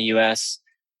resettled in the U.S.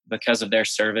 because of their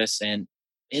service. And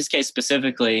his case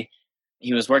specifically,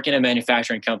 he was working at a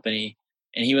manufacturing company,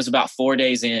 and he was about 4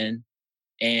 days in,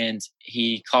 and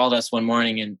he called us one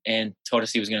morning and told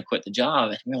us he was going to quit the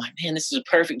job. And we were like, man, this is a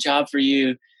perfect job for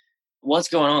you. What's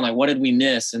going on? Like, what did we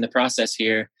miss in the process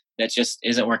here that just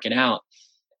isn't working out?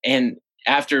 And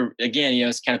after, again,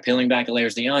 it's kind of peeling back the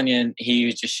layers of the onion,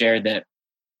 he just shared that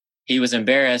he was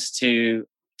embarrassed to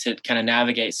kind of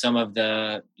navigate some of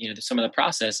the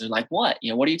process. And like, what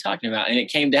are you talking about? And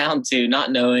it came down to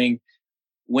not knowing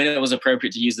when it was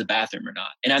appropriate to use the bathroom or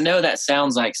not. And I know that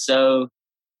sounds like so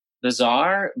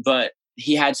bizarre, but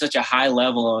he had such a high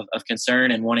level of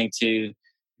concern and wanting to,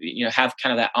 have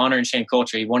kind of that honor and shame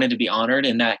culture. He wanted to be honored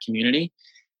in that community.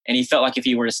 And he felt like if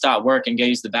he were to stop work and go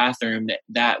use the bathroom,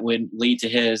 that would lead to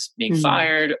his being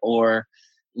fired or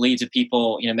lead to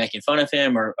people, making fun of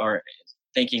him or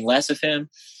thinking less of him.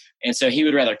 And so he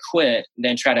would rather quit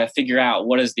than try to figure out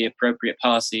what is the appropriate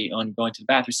policy on going to the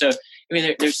bathroom. So, I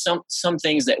mean, there's some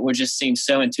things that would just seem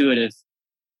so intuitive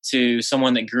to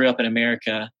someone that grew up in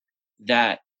America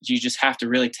that you just have to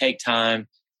really take time.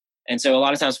 And so a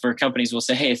lot of times for companies, we'll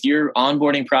say, hey, if your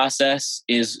onboarding process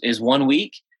is 1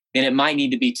 week, then it might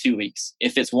need to be 2 weeks.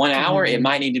 If it's 1 hour, it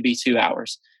might need to be 2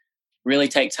 hours. Really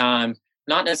take time,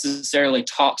 not necessarily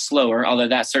talk slower, although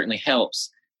that certainly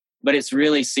helps. But it's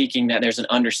really seeking that there's an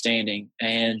understanding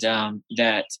and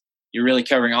that you're really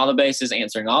covering all the bases,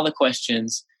 answering all the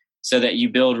questions so that you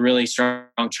build really strong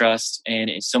trust.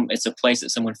 And it's a place that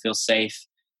someone feels safe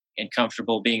and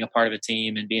comfortable being a part of a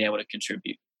team and being able to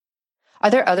contribute. Are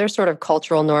there other sort of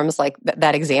cultural norms like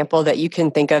that example that you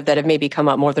can think of that have maybe come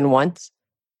up more than once?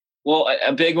 Well,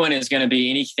 a big one is going to be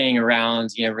anything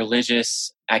around,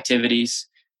 religious activities.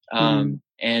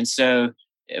 And so,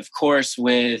 of course,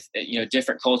 with,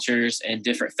 different cultures and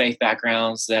different faith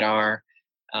backgrounds that are,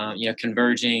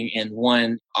 converging in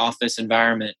one office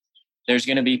environment, there's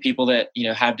going to be people that,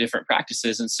 have different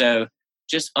practices. And so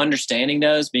just understanding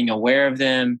those, being aware of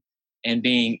them and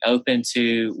being open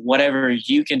to whatever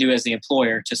you can do as the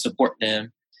employer to support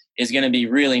them is going to be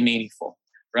really meaningful,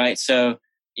 right? So,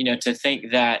 to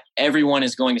think that everyone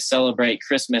is going to celebrate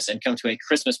Christmas and come to a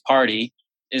Christmas party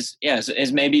is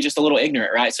maybe just a little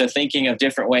ignorant, right? So thinking of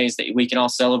different ways that we can all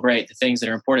celebrate the things that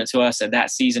are important to us at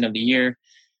that season of the year.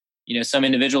 Some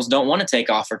individuals don't want to take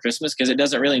off for Christmas because it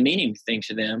doesn't really mean anything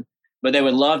to them, but they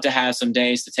would love to have some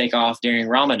days to take off during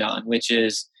Ramadan, which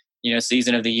is,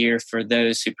 season of the year for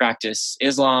those who practice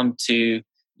Islam to,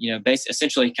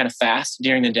 essentially kind of fast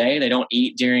during the day. They don't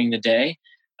eat during the day.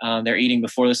 They're eating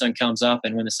before the sun comes up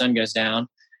and when the sun goes down.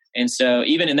 And so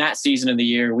even in that season of the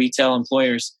year, we tell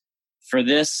employers for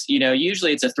this,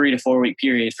 usually it's a 3 to 4 week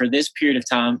period. For this period of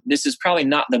time, this is probably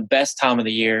not the best time of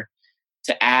the year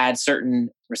to add certain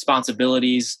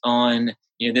responsibilities on,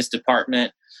 this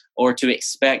department or to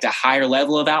expect a higher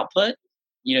level of output.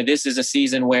 This is a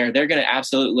season where they're going to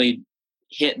absolutely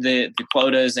hit the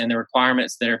quotas and the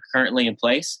requirements that are currently in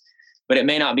place, but it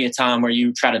may not be a time where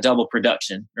you try to double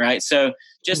production, right? So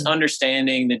just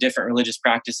understanding the different religious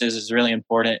practices is really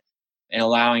important, and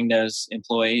allowing those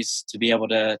employees to be able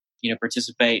to,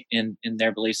 participate in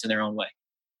their beliefs in their own way.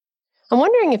 I'm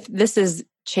wondering if this has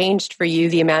changed for you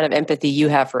the amount of empathy you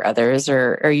have for others,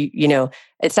 or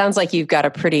it sounds like you've got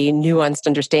a pretty nuanced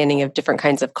understanding of different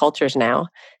kinds of cultures now.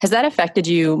 Has that affected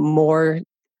you more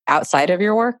outside of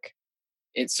your work?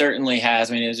 It certainly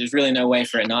has. I mean, there's really no way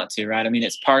for it not to, right? I mean,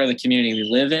 it's part of the community we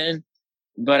live in.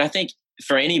 But I think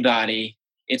for anybody,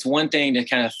 it's one thing to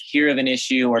kind of hear of an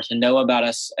issue or to know about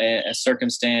a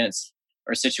circumstance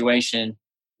or situation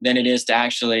than it is to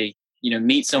actually,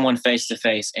 meet someone face to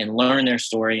face and learn their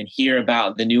story and hear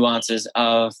about the nuances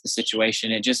of the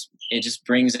situation. It just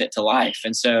brings it to life.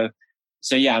 And so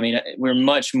yeah, I mean, we're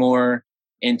much more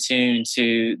in tune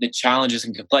to the challenges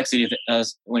and complexity of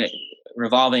when it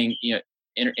revolving,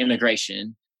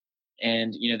 immigration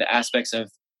and, the aspects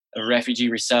of refugee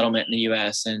resettlement in the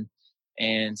U.S. and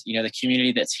the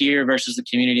community that's here versus the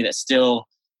community that still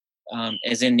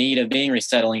is in need of being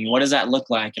resettling. What does that look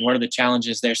like? And what are the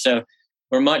challenges there? So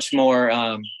we're much more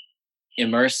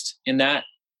immersed in that.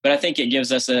 But I think it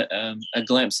gives us a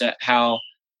glimpse at how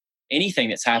anything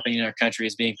that's happening in our country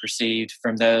is being perceived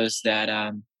from those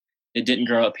that didn't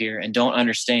grow up here and don't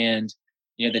understand,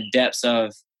 the depths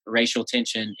of racial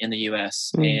tension in the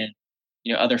U.S. and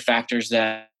other factors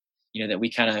that that we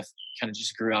kind of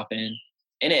just grew up in,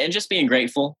 and just being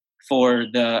grateful for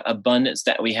the abundance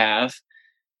that we have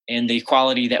and the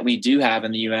equality that we do have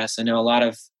in the U.S. I know a lot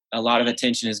of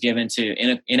attention is given to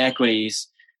inequities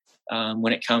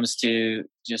when it comes to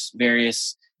just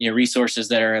various resources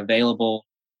that are available,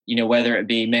 whether it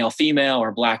be male, female,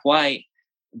 or black, white.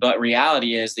 But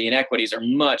reality is the inequities are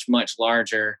much, much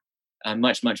larger.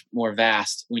 Much, much more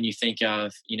vast when you think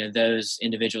of, those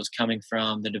individuals coming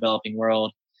from the developing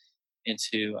world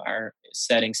into our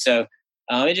setting. So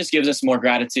it just gives us more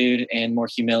gratitude and more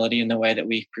humility in the way that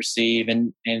we perceive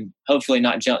and hopefully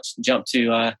not jump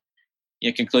to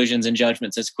conclusions and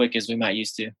judgments as quick as we might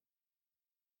used to.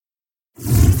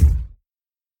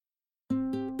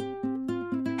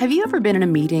 Have you ever been in a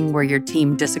meeting where your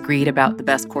team disagreed about the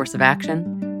best course of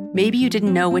action? Maybe you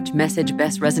didn't know which message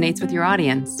best resonates with your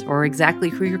audience, or exactly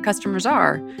who your customers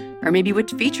are, or maybe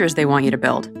which features they want you to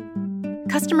build.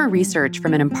 Customer research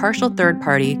from an impartial third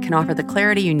party can offer the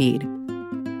clarity you need.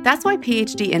 That's why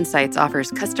PhD Insights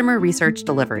offers Customer Research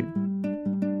Delivered.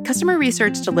 Customer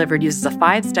Research Delivered uses a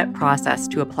 5-step process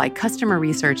to apply customer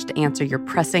research to answer your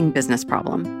pressing business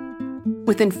problem.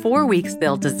 Within 4 weeks,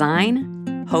 they'll design,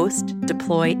 host,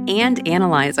 deploy, and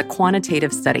analyze a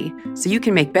quantitative study so you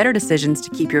can make better decisions to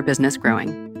keep your business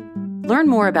growing. Learn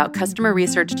more about Customer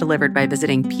Research Delivered by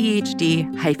visiting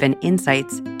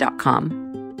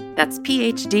phd-insights.com. That's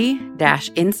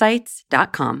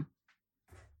phd-insights.com.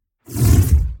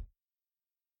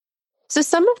 So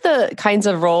some of the kinds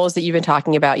of roles that you've been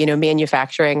talking about,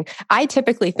 manufacturing, I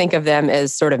typically think of them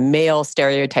as sort of male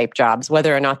stereotype jobs,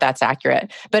 whether or not that's accurate.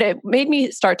 But it made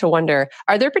me start to wonder,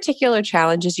 are there particular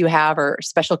challenges you have or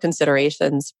special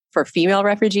considerations for female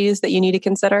refugees that you need to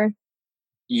consider?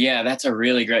 Yeah, that's a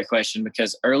really great question,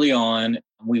 because early on,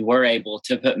 we were able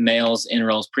to put males in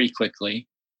roles pretty quickly.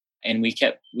 And we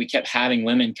kept having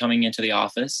women coming into the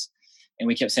office, and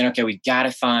we kept saying, okay, we got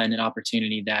to find an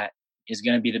opportunity that is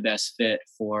going to be the best fit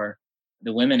for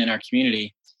the women in our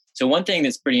community. So one thing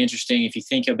that's pretty interesting, if you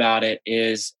think about it,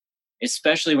 is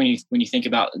especially when you think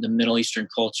about the Middle Eastern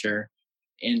culture,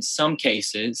 in some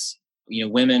cases,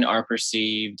 women are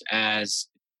perceived as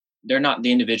they're not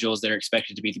the individuals that are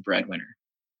expected to be the breadwinner.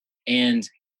 And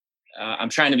I'm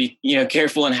trying to be,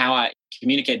 careful in how I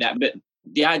communicate that. But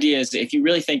the idea is that if you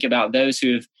really think about those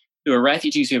who are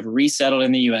refugees who have resettled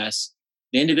in the U.S.,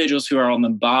 the individuals who are on the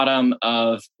bottom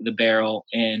of the barrel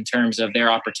in terms of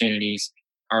their opportunities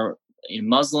are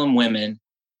Muslim women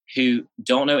who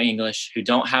don't know English, who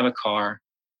don't have a car,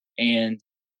 and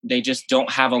they just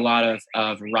don't have a lot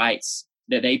of rights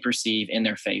that they perceive in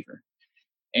their favor.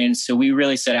 And so we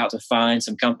really set out to find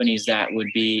some companies that would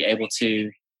be able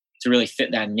to really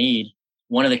fit that need.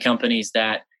 One of the companies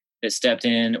that stepped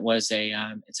in was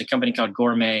it's a company called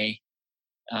Gourmet.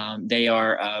 They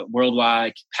are a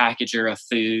worldwide packager of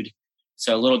food,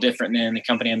 so a little different than the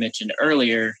company I mentioned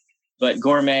earlier. But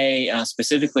Gourmet,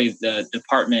 specifically the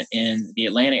department in the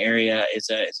Atlanta area, is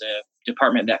a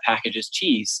department that packages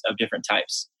cheese of different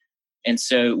types. And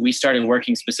so we started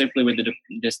working specifically with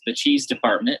the cheese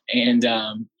department, and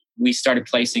we started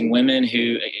placing women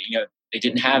who, they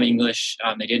didn't have English,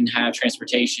 they didn't have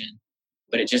transportation,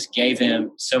 but it just gave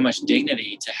them so much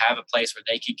dignity to have a place where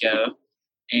they could go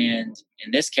and,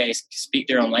 in this case, speak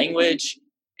their own language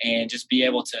and just be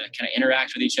able to kind of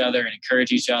interact with each other and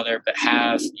encourage each other, but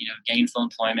have, gainful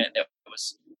employment that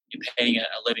was paying a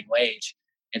living wage.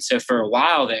 And so for a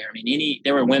while there,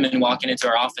 there were women walking into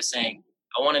our office saying,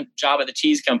 I want a job at the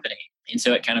cheese company. And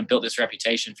so it kind of built this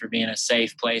reputation for being a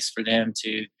safe place for them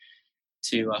to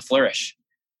flourish.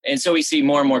 And so we see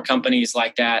more and more companies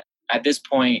like that. At this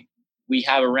point, we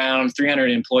have around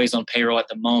 300 employees on payroll at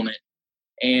the moment.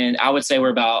 And I would say we're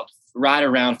about right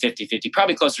around 50-50,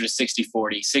 probably closer to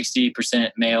 60-40,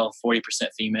 60% male, 40%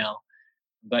 female.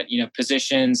 But,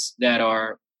 positions that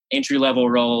are entry-level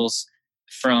roles,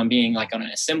 from being like on an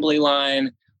assembly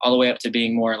line all the way up to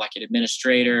being more like an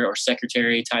administrator or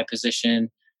secretary type position.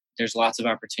 There's lots of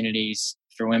opportunities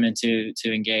for women to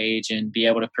engage and be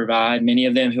able to provide. Many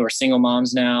of them who are single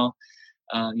moms now,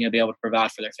 be able to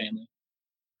provide for their family.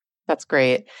 That's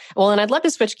great. Well, and I'd love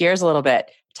to switch gears a little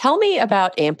bit. Tell me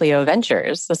about Amplio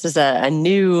Ventures. This is a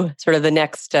new sort of the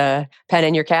next pen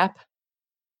in your cap.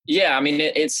 Yeah,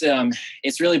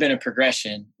 it's really been a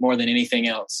progression more than anything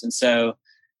else. And so,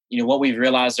 what we've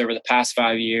realized over the past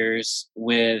 5 years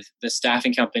with the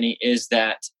staffing company is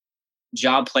that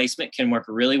job placement can work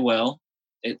really well.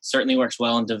 It certainly works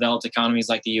well in developed economies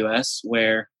like the US,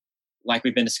 where, like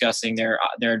we've been discussing, there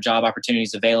are job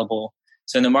opportunities available.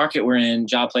 So in the market we're in,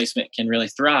 job placement can really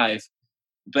thrive.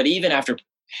 But even after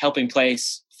helping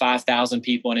place 5,000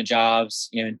 people into jobs,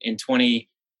 in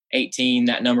 2018,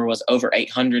 that number was over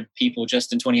 800 people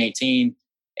just in 2018.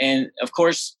 And of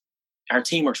course, our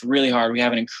team works really hard. We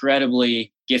have an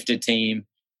incredibly gifted team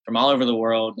from all over the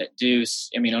world that do,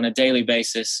 on a daily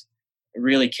basis,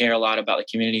 really care a lot about the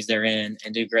communities they're in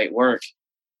and do great work.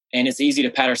 And it's easy to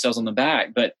pat ourselves on the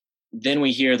back, but then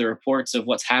we hear the reports of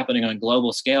what's happening on a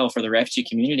global scale for the refugee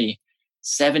community.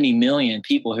 70 million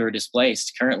people who are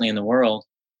displaced currently in the world.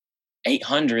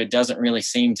 800 doesn't really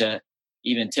seem to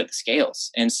even tip the scales.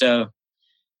 And so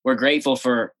we're grateful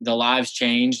for the lives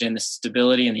changed and the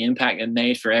stability and the impact it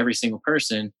made for every single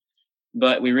person.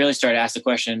 But we really started to ask the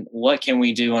question, what can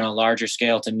we do on a larger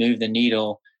scale to move the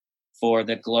needle for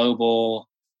the global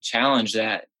challenge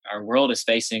that our world is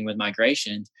facing with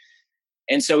migration?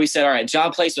 And so we said, all right,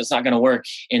 job placement's not going to work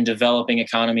in developing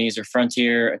economies or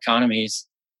frontier economies,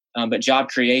 but job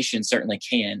creation certainly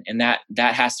can. And that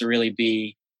has to really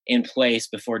be in place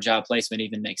before job placement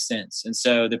even makes sense. And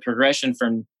so the progression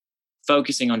from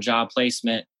focusing on job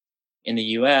placement in the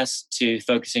US to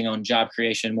focusing on job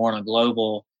creation more on a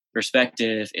global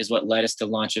perspective is what led us to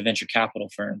launch a venture capital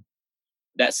firm.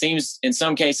 That seems in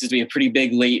some cases to be a pretty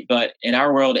big leap, but in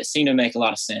our world, it seemed to make a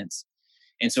lot of sense.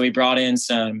 And so we brought in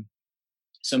some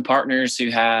partners who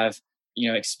have,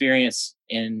 experience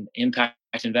in impact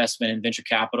investment and venture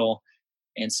capital.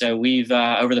 And so we've,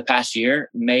 over the past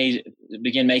year,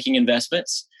 began making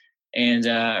investments and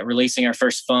releasing our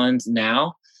first fund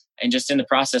now, and just in the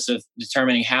process of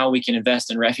determining how we can invest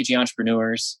in refugee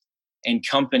entrepreneurs and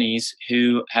companies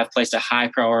who have placed a high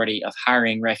priority of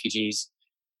hiring refugees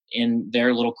in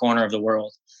their little corner of the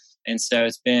world. And so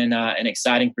it's been an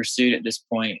exciting pursuit at this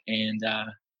point, and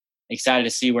excited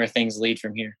to see where things lead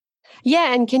from here.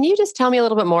 Yeah. And can you just tell me a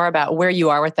little bit more about where you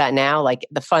are with that now? Like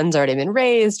the funds already been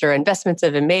raised, or investments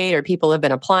have been made, or people have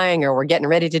been applying, or we're getting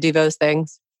ready to do those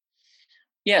things?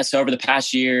 Yeah. So over the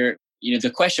past year,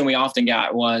 the question we often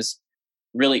got was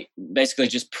really basically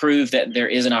just prove that there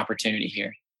is an opportunity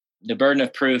here. The burden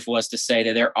of proof was to say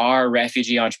that there are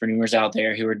refugee entrepreneurs out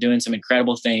there who are doing some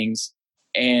incredible things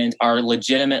and are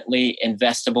legitimately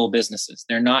investable businesses.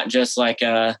 They're not just like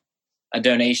a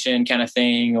donation kind of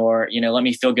thing, or, let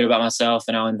me feel good about myself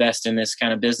and I'll invest in this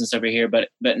kind of business over here. But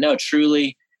no,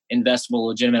 truly investable,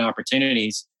 legitimate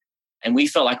opportunities. And we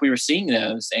felt like we were seeing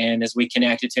those. And as we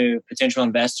connected to potential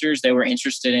investors, they were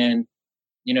interested in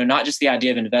not just the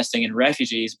idea of investing in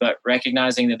refugees, but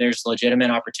recognizing that there's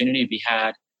legitimate opportunity to be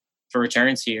had for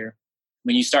returns here.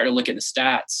 When you start to look at the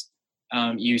stats,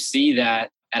 you see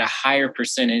that at a higher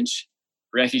percentage,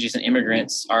 refugees and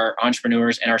immigrants are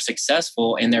entrepreneurs and are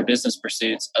successful in their business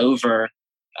pursuits over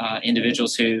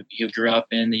individuals who grew up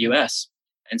in the U.S.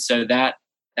 And so that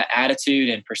attitude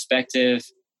and perspective,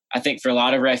 I think for a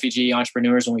lot of refugee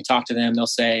entrepreneurs, when we talk to them, they'll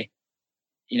say,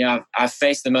 I've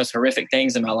faced the most horrific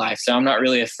things in my life, so I'm not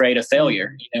really afraid of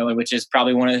failure, which is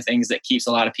probably one of the things that keeps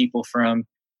a lot of people from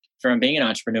being an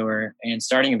entrepreneur and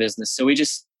starting a business. So we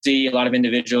just see a lot of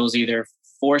individuals either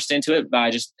forced into it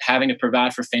by just having to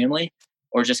provide for family,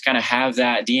 or just kind of have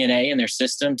that DNA in their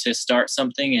system to start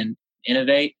something and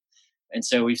innovate. And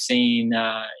so we've seen,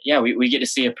 we get to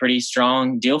see a pretty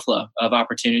strong deal flow of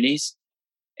opportunities.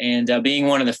 And being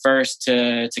one of the first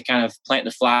to kind of plant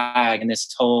the flag in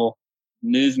this whole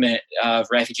movement of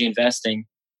refugee investing,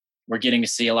 we're getting to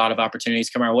see a lot of opportunities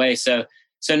come our way. So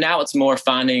now it's more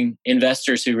finding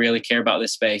investors who really care about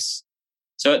this space.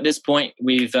 So at this point,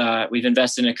 we've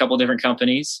invested in a couple different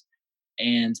companies,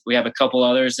 and we have a couple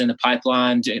others in the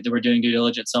pipeline that we're doing due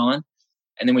diligence on.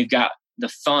 And then we've got the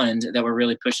fund that we're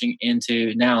really pushing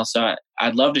into now. So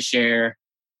I'd love to share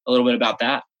a little bit about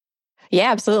that.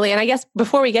 Yeah, absolutely. And I guess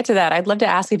before we get to that, I'd love to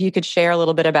ask if you could share a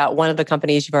little bit about one of the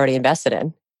companies you've already invested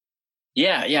in.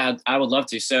 Yeah, I would love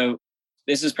to. So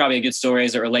this is probably a good story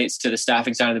as it relates to the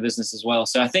staffing side of the business as well.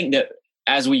 So I think that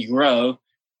as we grow,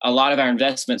 a lot of our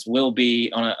investments will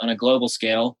be on a global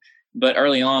scale. But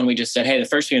early on, we just said, hey, the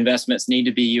first few investments need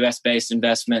to be US-based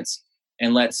investments.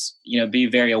 And let's, be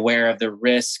very aware of the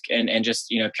risk and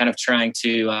just, kind of trying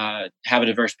to have a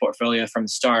diverse portfolio from the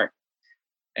start.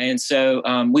 And so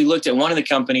we looked at one of the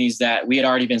companies that we had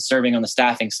already been serving on the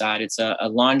staffing side. It's a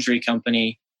laundry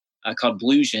company called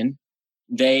Blusion.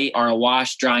 They are a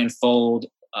wash, dry, and fold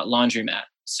laundromat.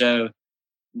 So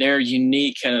their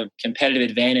unique kind of competitive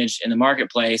advantage in the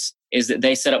marketplace is that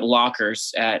they set up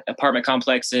lockers at apartment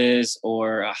complexes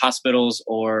or hospitals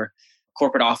or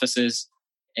corporate offices.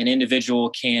 An individual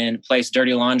can place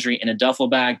dirty laundry in a duffel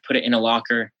bag, put it in a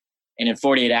locker, and in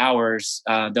 48 hours,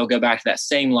 they'll go back to that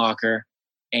same locker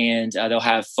and they'll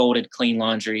have folded, clean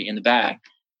laundry in the bag.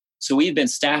 So we've been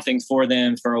staffing for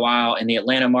them for a while in the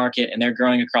Atlanta market, and they're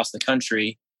growing across the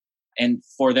country. And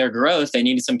for their growth, they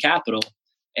needed some capital.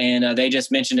 And they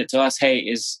just mentioned it to us. Hey,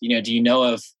 do you know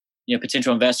of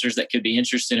potential investors that could be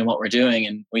interested in what we're doing?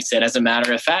 And we said, as a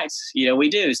matter of fact, we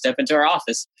do. Step into our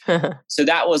office. So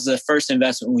that was the first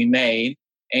investment we made.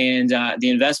 And the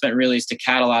investment really is to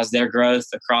catalyze their growth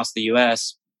across the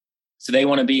U.S. So they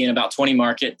want to be in about 20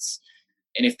 markets.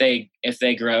 And if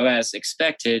they grow as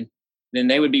expected, then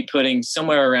they would be putting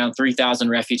somewhere around 3,000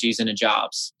 refugees into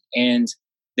jobs. And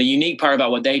the unique part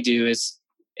about what they do is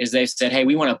they've said, hey,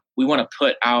 we want to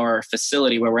put our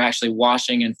facility where we're actually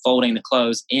washing and folding the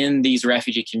clothes in these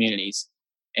refugee communities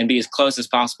and be as close as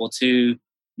possible to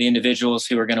the individuals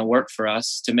who are going to work for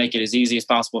us to make it as easy as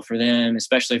possible for them,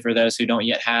 especially for those who don't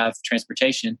yet have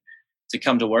transportation to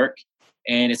come to work.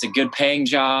 And it's a good paying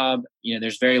job.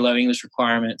 There's very low English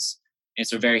requirements.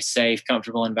 It's a very safe,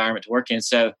 comfortable environment to work in.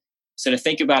 So to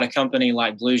think about a company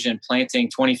like Blusion planting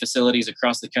 20 facilities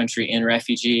across the country in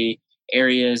refugee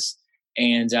areas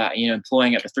and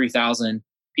employing up to 3,000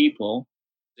 people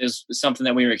is something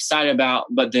that we were excited about.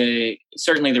 But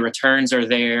certainly the returns are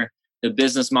there. The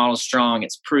business model is strong.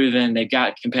 It's proven. They've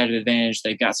got competitive advantage.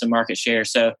 They've got some market share.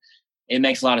 So it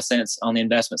makes a lot of sense on the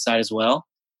investment side as well.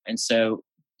 And so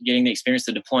getting the experience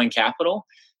of deploying capital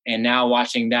and now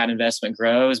watching that investment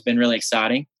grow has been really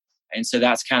exciting. And so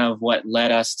that's kind of what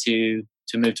led us to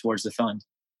move towards the fund.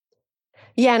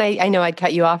 Yeah, and I know I'd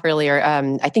cut you off earlier.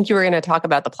 I think you were going to talk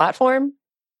about the platform.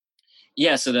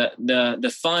 Yeah, so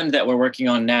the fund that we're working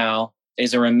on now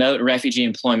is a remote refugee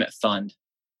employment fund.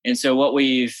 And so what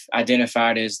we've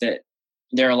identified is that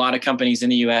there are a lot of companies in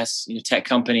the U.S., tech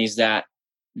companies that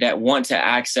want to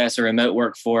access a remote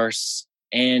workforce,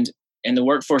 and the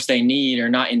workforce they need are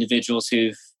not individuals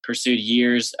who've pursued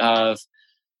years of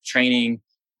training,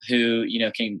 who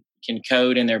can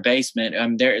code in their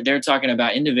basement. They're talking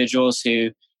about individuals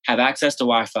who have access to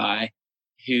Wi-Fi,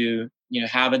 who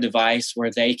have a device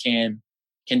where they can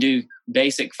do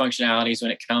basic functionalities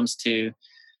when it comes to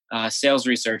sales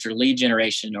research or lead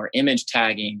generation or image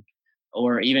tagging,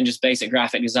 or even just basic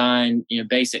graphic design,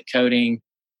 basic coding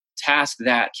tasks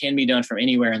that can be done from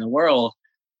anywhere in the world.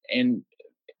 And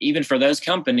even for those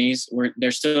companies, they're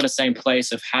still at the same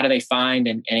place of how do they find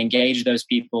and engage those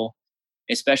people,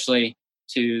 especially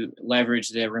to leverage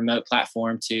the remote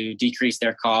platform to decrease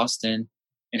their cost and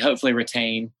hopefully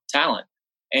retain talent.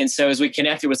 And so as we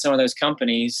connected with some of those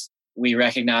companies, we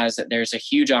recognize that there's a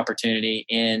huge opportunity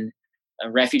in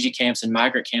refugee camps and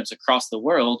migrant camps across the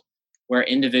world where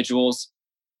individuals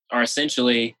are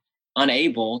essentially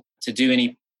unable to do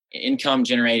any income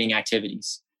generating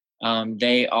activities.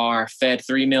 They are fed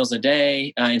 3 meals a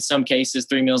day, in some cases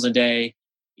 3 meals a day.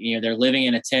 They're living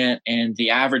in a tent, and the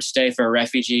average stay for a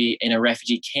refugee in a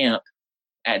refugee camp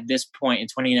at this point in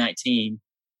 2019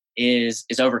 is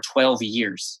over 12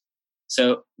 years.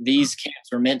 So these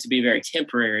camps were meant to be very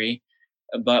temporary,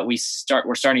 but we're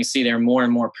starting to see there are more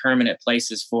and more permanent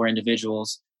places for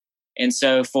individuals. And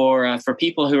so for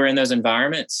people who are in those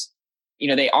environments,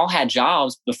 they all had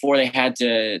jobs before they had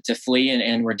to flee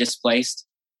and were displaced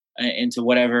into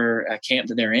whatever camp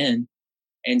that they're in.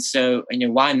 And so,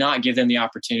 why not give them the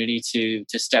opportunity to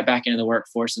step back into the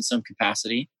workforce in some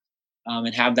capacity,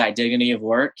 and have that dignity of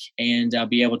work and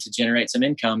be able to generate some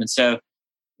income. And so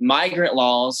migrant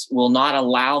laws will not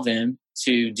allow them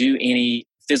to do any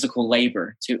physical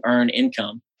labor to earn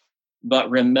income, but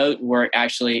remote work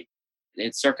actually,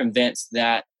 it circumvents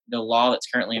the law that's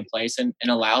currently in place and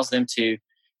allows them to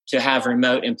have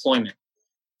remote employment.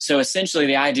 So essentially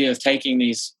the idea of taking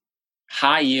these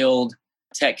high yield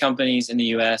tech companies in the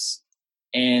US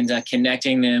and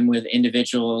connecting them with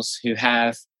individuals who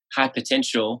have high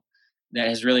potential that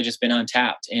has really just been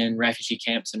untapped in refugee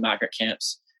camps and migrant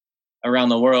camps around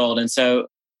the world. And so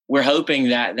we're hoping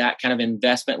that kind of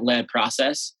investment-led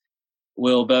process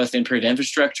will both improve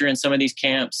infrastructure in some of these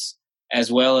camps, as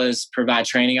well as provide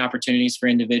training opportunities for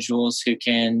individuals who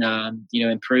can,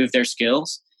 improve their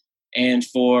skills. And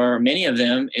for many of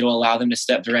them, it will allow them to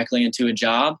step directly into a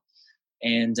job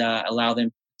and allow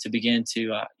them to begin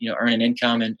to, earn an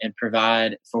income and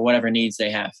provide for whatever needs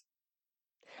they have.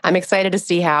 I'm excited to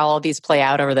see how all these play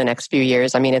out over the next few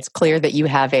years. I mean, it's clear that you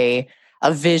have a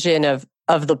vision of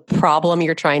the problem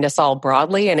you're trying to solve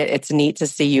broadly, and it's neat to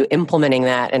see you implementing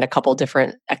that in a couple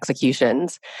different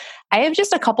executions. I have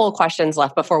just a couple of questions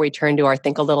left before we turn to our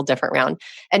Think a Little Different round.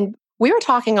 And we were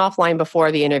talking offline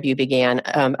before the interview began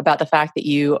about the fact that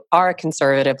you are a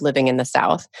conservative living in the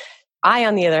South. I,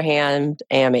 on the other hand,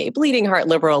 am a bleeding heart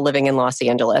liberal living in Los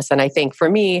Angeles. And I think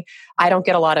for me, I don't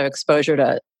get a lot of exposure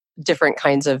to different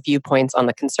kinds of viewpoints on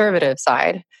the conservative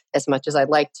side as much as I'd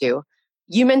like to.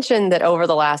 You mentioned that over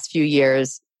the last few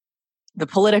years, the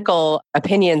political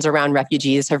opinions around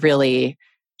refugees have really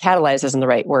catalyzed, isn't the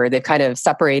right word. They've kind of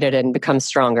separated and become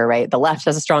stronger, right? The left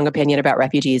has a strong opinion about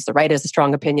refugees. The right has a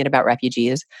strong opinion about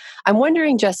refugees. I'm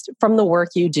wondering, just from the work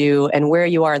you do and where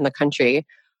you are in the country,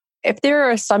 if there are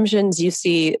assumptions you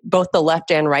see both the left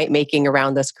and right making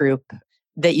around this group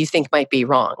that you think might be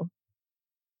wrong.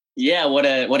 Yeah, what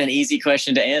an easy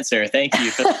question to answer. Thank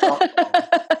you for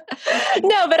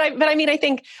No, but I mean, I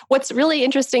think what's really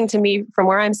interesting to me from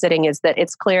where I'm sitting is that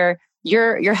it's clear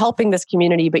you're helping this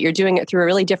community, but you're doing it through a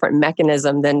really different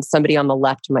mechanism than somebody on the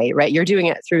left might, right? You're doing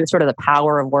it through sort of the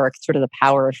power of work, sort of the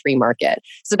power of free market.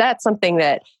 So that's something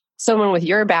that someone with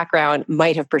your background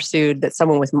might have pursued that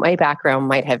someone with my background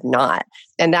might have not.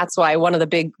 And that's why one of the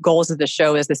big goals of the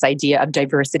show is this idea of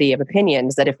diversity of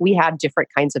opinions, that if we have different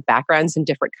kinds of backgrounds and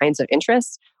different kinds of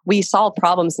interests, we solve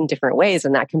problems in different ways,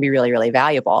 and that can be really, really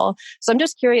valuable. So I'm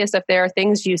just curious if there are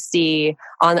things you see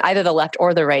on either the left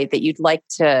or the right that you'd like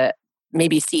to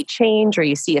maybe see change, or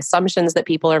you see assumptions that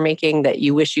people are making that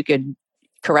you wish you could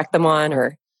correct them on,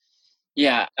 or...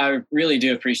 Yeah, I really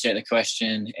do appreciate the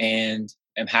question, and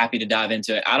I'm happy to dive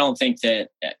into it. I don't think that,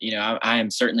 I am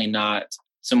certainly not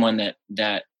someone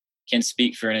that can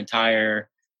speak for an entire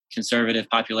conservative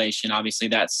population. Obviously,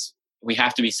 we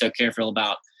have to be so careful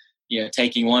about,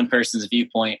 taking one person's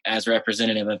viewpoint as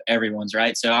representative of everyone's,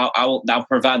 right? So I'll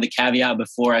provide the caveat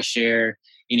before I share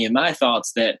any of my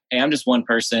thoughts that, hey, I'm just one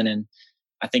person, and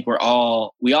I think we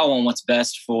all want what's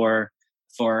best for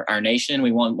our nation.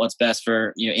 We want what's best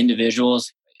for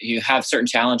individuals who have certain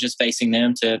challenges facing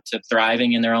them to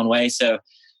thriving in their own way. So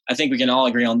I think we can all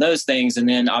agree on those things. And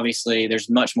then obviously there's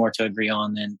much more to agree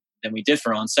on than we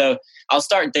differ on. So I'll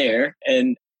start there.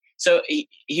 And so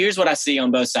here's what I see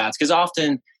on both sides, because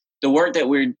often the work that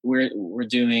we're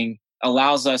doing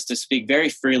allows us to speak very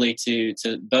freely to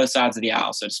both sides of the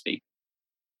aisle, so to speak.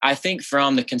 I think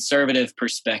from the conservative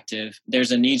perspective,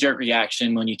 there's a knee-jerk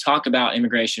reaction when you talk about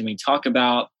immigration, when you talk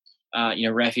about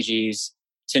refugees,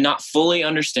 to not fully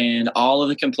understand all of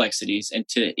the complexities and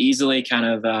to easily kind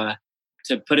of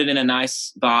to put it in a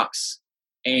nice box,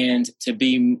 and to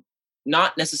be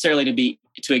not necessarily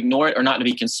to ignore it or not to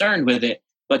be concerned with it,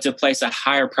 but to place a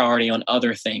higher priority on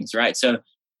other things, right? So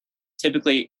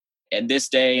typically at this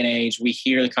day and age, we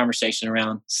hear the conversation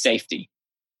around safety,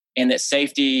 and that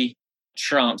safety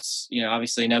trumps,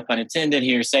 obviously no pun intended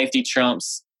here, safety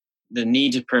trumps the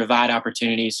need to provide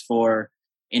opportunities for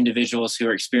individuals who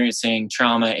are experiencing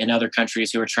trauma in other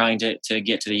countries who are trying to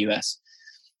get to the U.S.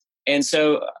 And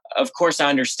so, of course, I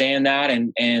understand that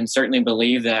and certainly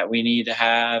believe that we need to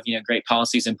have, great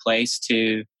policies in place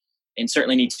and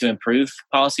certainly need to improve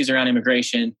policies around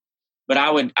immigration. But I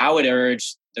would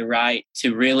urge the right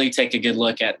to really take a good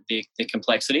look at the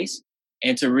complexities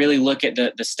and to really look at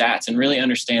the stats and really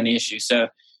understand the issue. So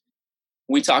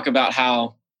we talk about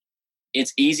how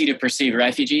it's easy to perceive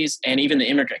refugees and even the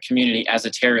immigrant community as a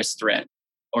terrorist threat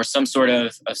or some sort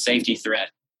of safety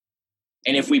threat.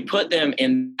 And if we put them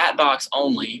in that box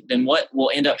only, then what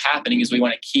will end up happening is we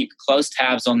want to keep close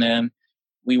tabs on them.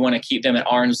 We want to keep them at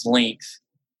arm's length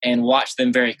and watch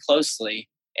them very closely.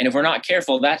 And if we're not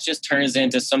careful, that just turns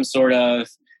into some sort of,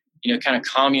 kind of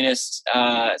communist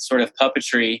sort of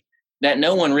puppetry that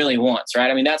no one really wants, right?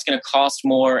 I mean, that's going to cost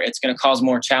more. It's going to cause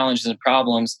more challenges and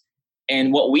problems.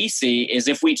 And what we see is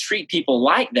if we treat people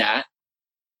like that,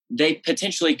 they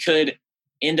potentially could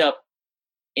end up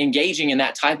engaging in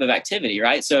that type of activity,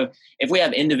 right? So if we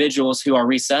have individuals who are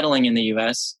resettling in the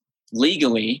U.S.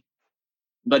 legally,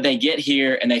 but they get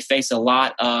here and they face a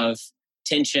lot of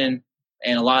tension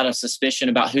and a lot of suspicion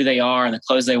about who they are and the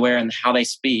clothes they wear and how they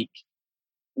speak,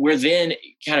 we're then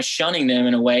kind of shunning them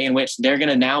in a way in which they're going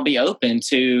to now be open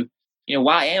to,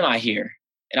 why am I here?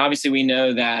 And obviously we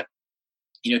know that,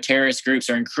 terrorist groups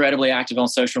are incredibly active on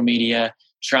social media,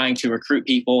 trying to recruit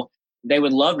people. They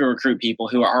would love to recruit people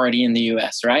who are already in the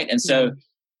U.S., right? And so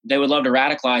they would love to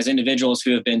radicalize individuals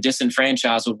who have been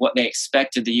disenfranchised with what they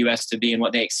expected the U.S. to be and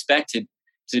what they expected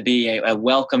to be a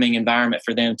welcoming environment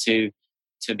for them to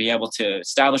be able to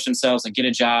establish themselves and get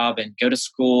a job and go to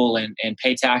school and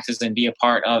pay taxes and be a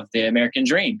part of the American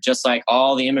dream, just like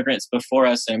all the immigrants before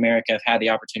us in America have had the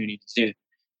opportunity to do.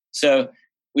 So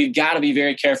we've got to be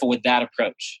very careful with that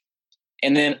approach.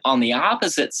 And then on the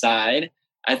opposite side,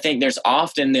 I think there's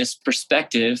often this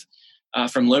perspective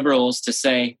from liberals to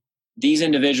say, these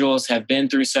individuals have been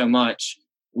through so much,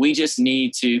 we just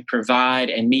need to provide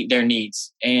and meet their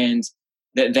needs, and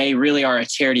that they really are a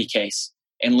charity case.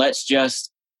 And let's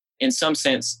just, in some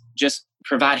sense, just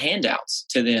provide handouts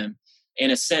to them.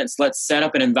 In a sense, let's set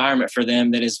up an environment for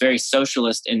them that is very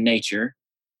socialist in nature,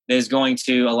 that is going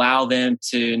to allow them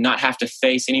to not have to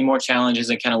face any more challenges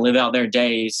and kind of live out their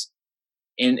days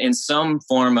in some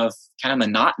form of kind of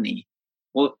monotony.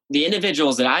 Well, the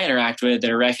individuals that I interact with that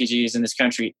are refugees in this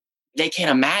country, they can't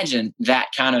imagine that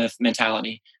kind of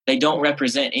mentality. They don't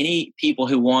represent any people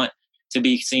who want to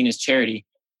be seen as charity.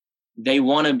 They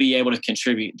want to be able to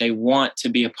contribute. They want to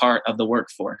be a part of the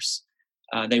workforce.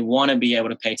 They want to be able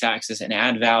to pay taxes and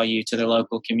add value to their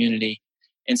local community.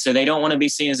 And so they don't want to be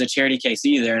seen as a charity case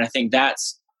either. And I think that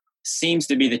seems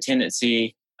to be the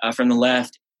tendency from the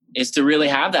left, is to really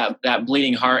have that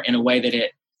bleeding heart in a way that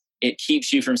it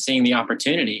keeps you from seeing the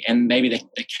opportunity and maybe the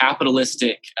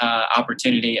capitalistic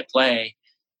opportunity at play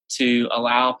to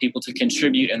allow people to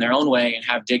contribute in their own way and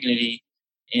have dignity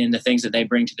in the things that they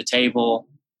bring to the table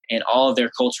and all of their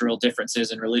cultural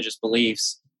differences and religious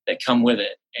beliefs that come with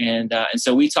it. And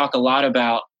so we talk a lot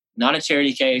about not a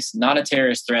charity case, not a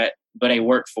terrorist threat, but a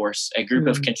workforce, a group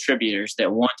of contributors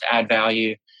that want to add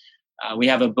value. We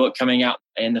have a book coming out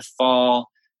in the fall.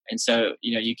 And so,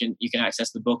 you can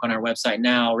access the book on our website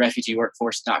now,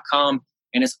 refugeeworkforce.com.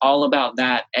 And it's all about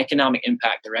that economic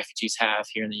impact that refugees have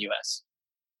here in the U.S.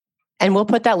 And we'll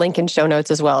put that link in show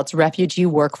notes as well. It's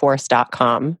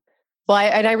refugeeworkforce.com. Well,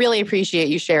 I really appreciate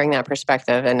you sharing that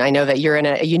perspective. And I know that you're in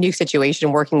a unique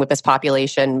situation working with this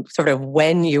population, sort of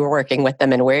when you're working with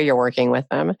them and where you're working with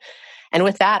them. And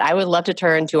with that, I would love to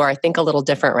turn to our Think a Little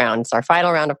Different round. It's our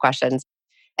final round of questions.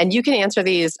 And you can answer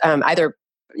these either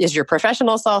as your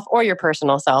professional self or your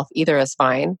personal self. Either is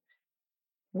fine.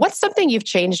 What's something you've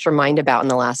changed your mind about in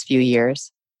the last few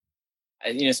years?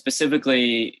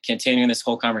 Specifically continuing this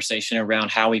whole conversation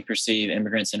around how we perceive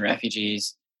immigrants and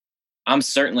refugees, I'm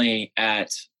certainly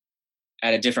at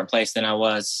a different place than I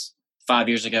was 5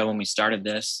 years ago when we started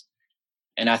this.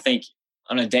 And I think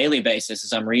on a daily basis,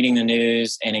 as I'm reading the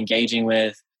news and engaging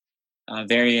with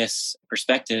various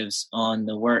perspectives on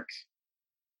the work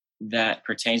that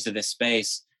pertains to this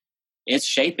space, it's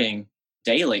shaping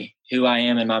daily who I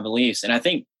am and my beliefs. And I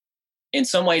think in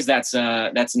some ways that's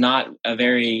not a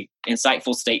very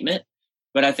insightful statement,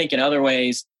 but I think in other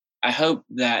ways, I hope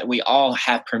that we all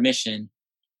have permission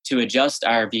to adjust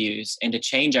our views and to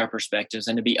change our perspectives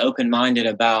and to be open-minded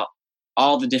about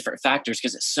all the different factors,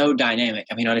 because it's so dynamic.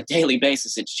 I mean, on a daily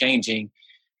basis, it's changing.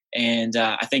 And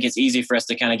I think it's easy for us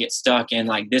to kind of get stuck in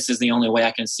like, this is the only way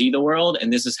I can see the world.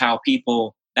 And this is how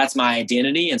that's my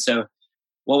identity. And so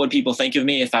what would people think of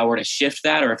me if I were to shift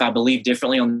that, or if I believe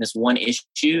differently on this one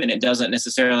issue and it doesn't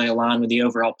necessarily align with the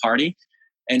overall party.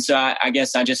 And so I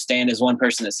guess I just stand as one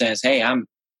person that says, hey,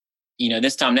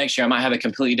 this time next year, I might have a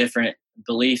completely different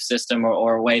belief system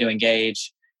or way to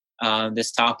engage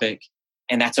this topic.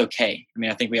 And that's okay. I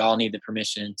mean, I think we all need the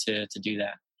permission to do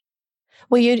that.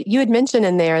 Well, you had mentioned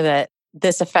in there that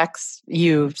this affects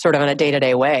you sort of in a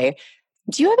day-to-day way.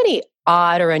 Do you have any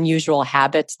odd or unusual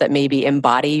habits that maybe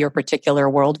embody your particular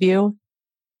worldview?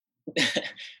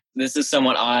 This is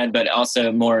somewhat odd, but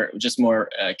also more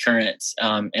current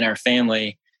in our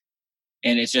family.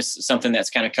 And it's just something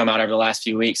that's kind of come out over the last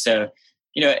few weeks. So,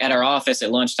 at our office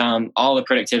at lunchtime, all the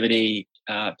productivity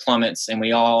plummets, and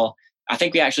I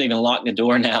think we actually even lock the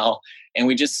door now, and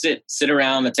we just sit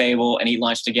around the table and eat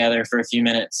lunch together for a few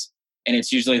minutes. And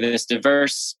it's usually this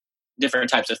diverse, different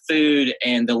types of food,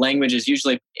 and the language is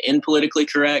usually politically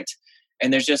correct.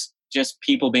 And there's just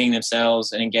people being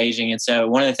themselves and engaging. And so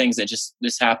one of the things that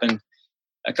this happened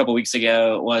a couple of weeks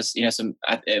ago was, it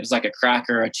was like a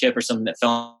cracker or a chip or something that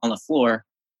fell on the floor.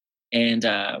 And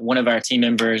one of our team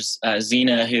members,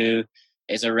 Zena, who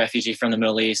is a refugee from the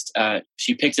Middle East,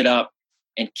 she picked it up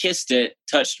and kissed it,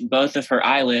 touched both of her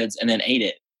eyelids, and then ate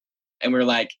it. And we're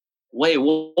like, wait,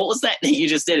 what was that you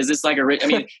just did? Is this like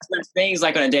there's things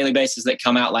like on a daily basis that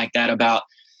come out like that about,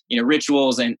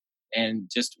 rituals and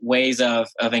just ways of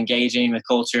engaging with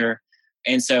culture.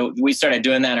 And so we started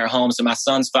doing that in our home. So my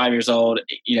son's 5 years old,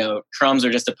 crumbs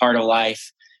are just a part of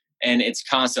life, and it's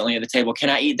constantly at the table. Can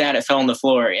I eat that? It fell on the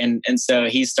floor. And so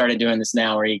he started doing this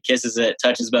now where he kisses it,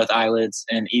 touches both eyelids,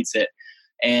 and eats it.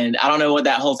 And I don't know what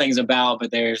that whole thing's about,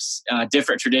 but there's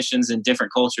different traditions and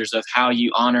different cultures of how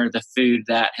you honor the food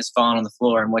that has fallen on the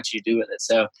floor and what you do with it.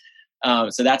 So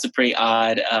that's a pretty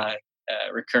odd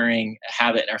recurring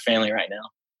habit in our family right now.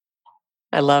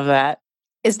 I love that.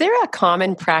 Is there a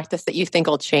common practice that you think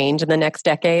will change in the next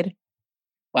decade?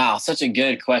 Wow, such a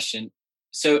good question.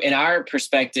 So in our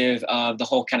perspective of the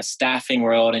whole kind of staffing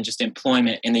world and just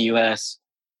employment in the U.S.,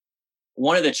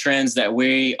 one of the trends that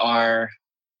we are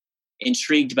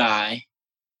intrigued by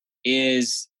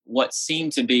is what seem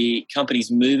to be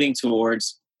companies moving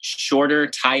towards shorter,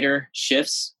 tighter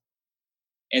shifts.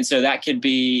 And so that could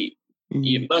be,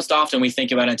 most often we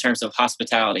think about it in terms of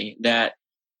hospitality, that,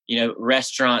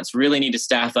 restaurants really need to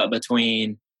staff up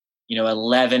between,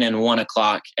 11 and 1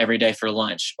 o'clock every day for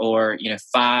lunch, or,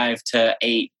 5 to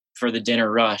 8 for the dinner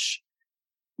rush.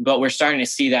 But we're starting to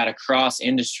see that across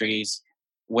industries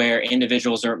where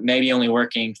individuals are maybe only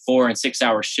working 4 and 6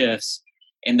 hour shifts.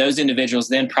 And those individuals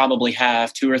then probably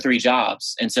have 2 or 3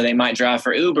 jobs. And so they might drive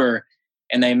for Uber,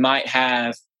 and they might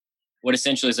have what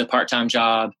essentially is a part-time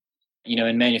job,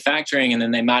 in manufacturing. And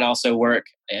then they might also work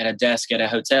at a desk at a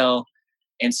hotel.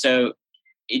 And so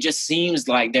it just seems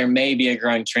like there may be a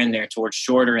growing trend there towards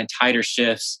shorter and tighter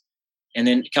shifts. And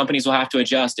then companies will have to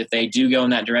adjust if they do go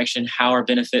in that direction. How are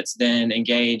benefits then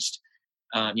engaged?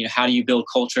 How do you build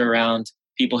culture around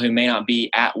people who may not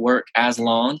be at work as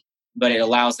long, but it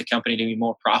allows the company to be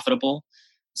more profitable?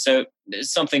 So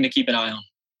it's something to keep an eye on.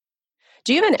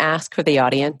 Do you even ask for the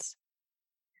audience?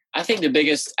 I think the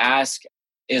biggest ask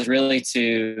is really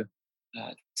to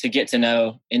get to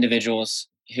know individuals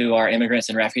who are immigrants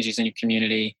and refugees in your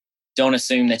community. Don't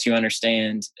assume that you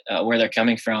understand where they're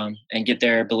coming from, and get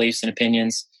their beliefs and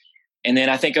opinions. And then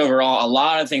I think overall, a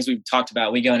lot of things we've talked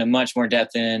about, we go into much more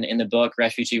depth in the book,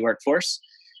 Refugee Workforce.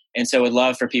 And so would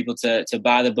love for people to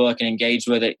buy the book and engage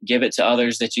with it, give it to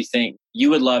others that you think you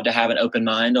would love to have an open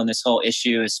mind on this whole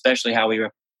issue, especially how we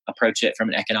approach it from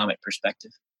an economic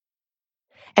perspective.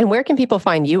 And where can people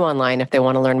find you online if they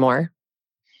want to learn more?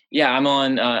 Yeah, I'm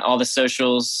on all the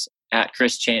socials at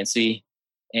Chris Chancey.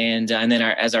 And then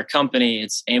as our company,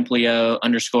 it's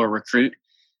Amplio_recruit,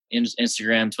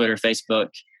 Instagram, Twitter, Facebook,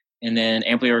 and then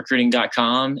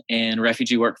AmplioRecruiting.com and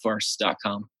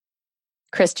RefugeeWorkforce.com.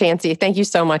 Chris Chancey, thank you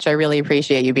so much. I really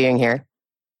appreciate you being here.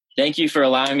 Thank you for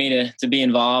allowing me to be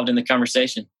involved in the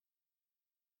conversation.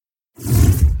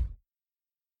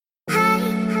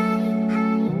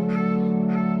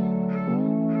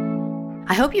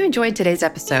 I hope you enjoyed today's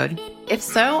episode. If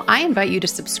so, I invite you to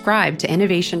subscribe to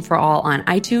Innovation for All on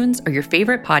iTunes or your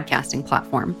favorite podcasting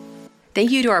platform.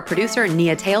 Thank you to our producer,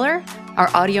 Nia Taylor,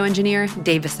 our audio engineer,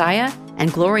 Dave Visaya,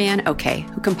 and Glorianne Oke,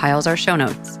 who compiles our show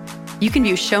notes. You can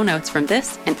view show notes from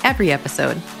this and every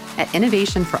episode at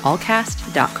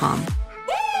innovationforallcast.com.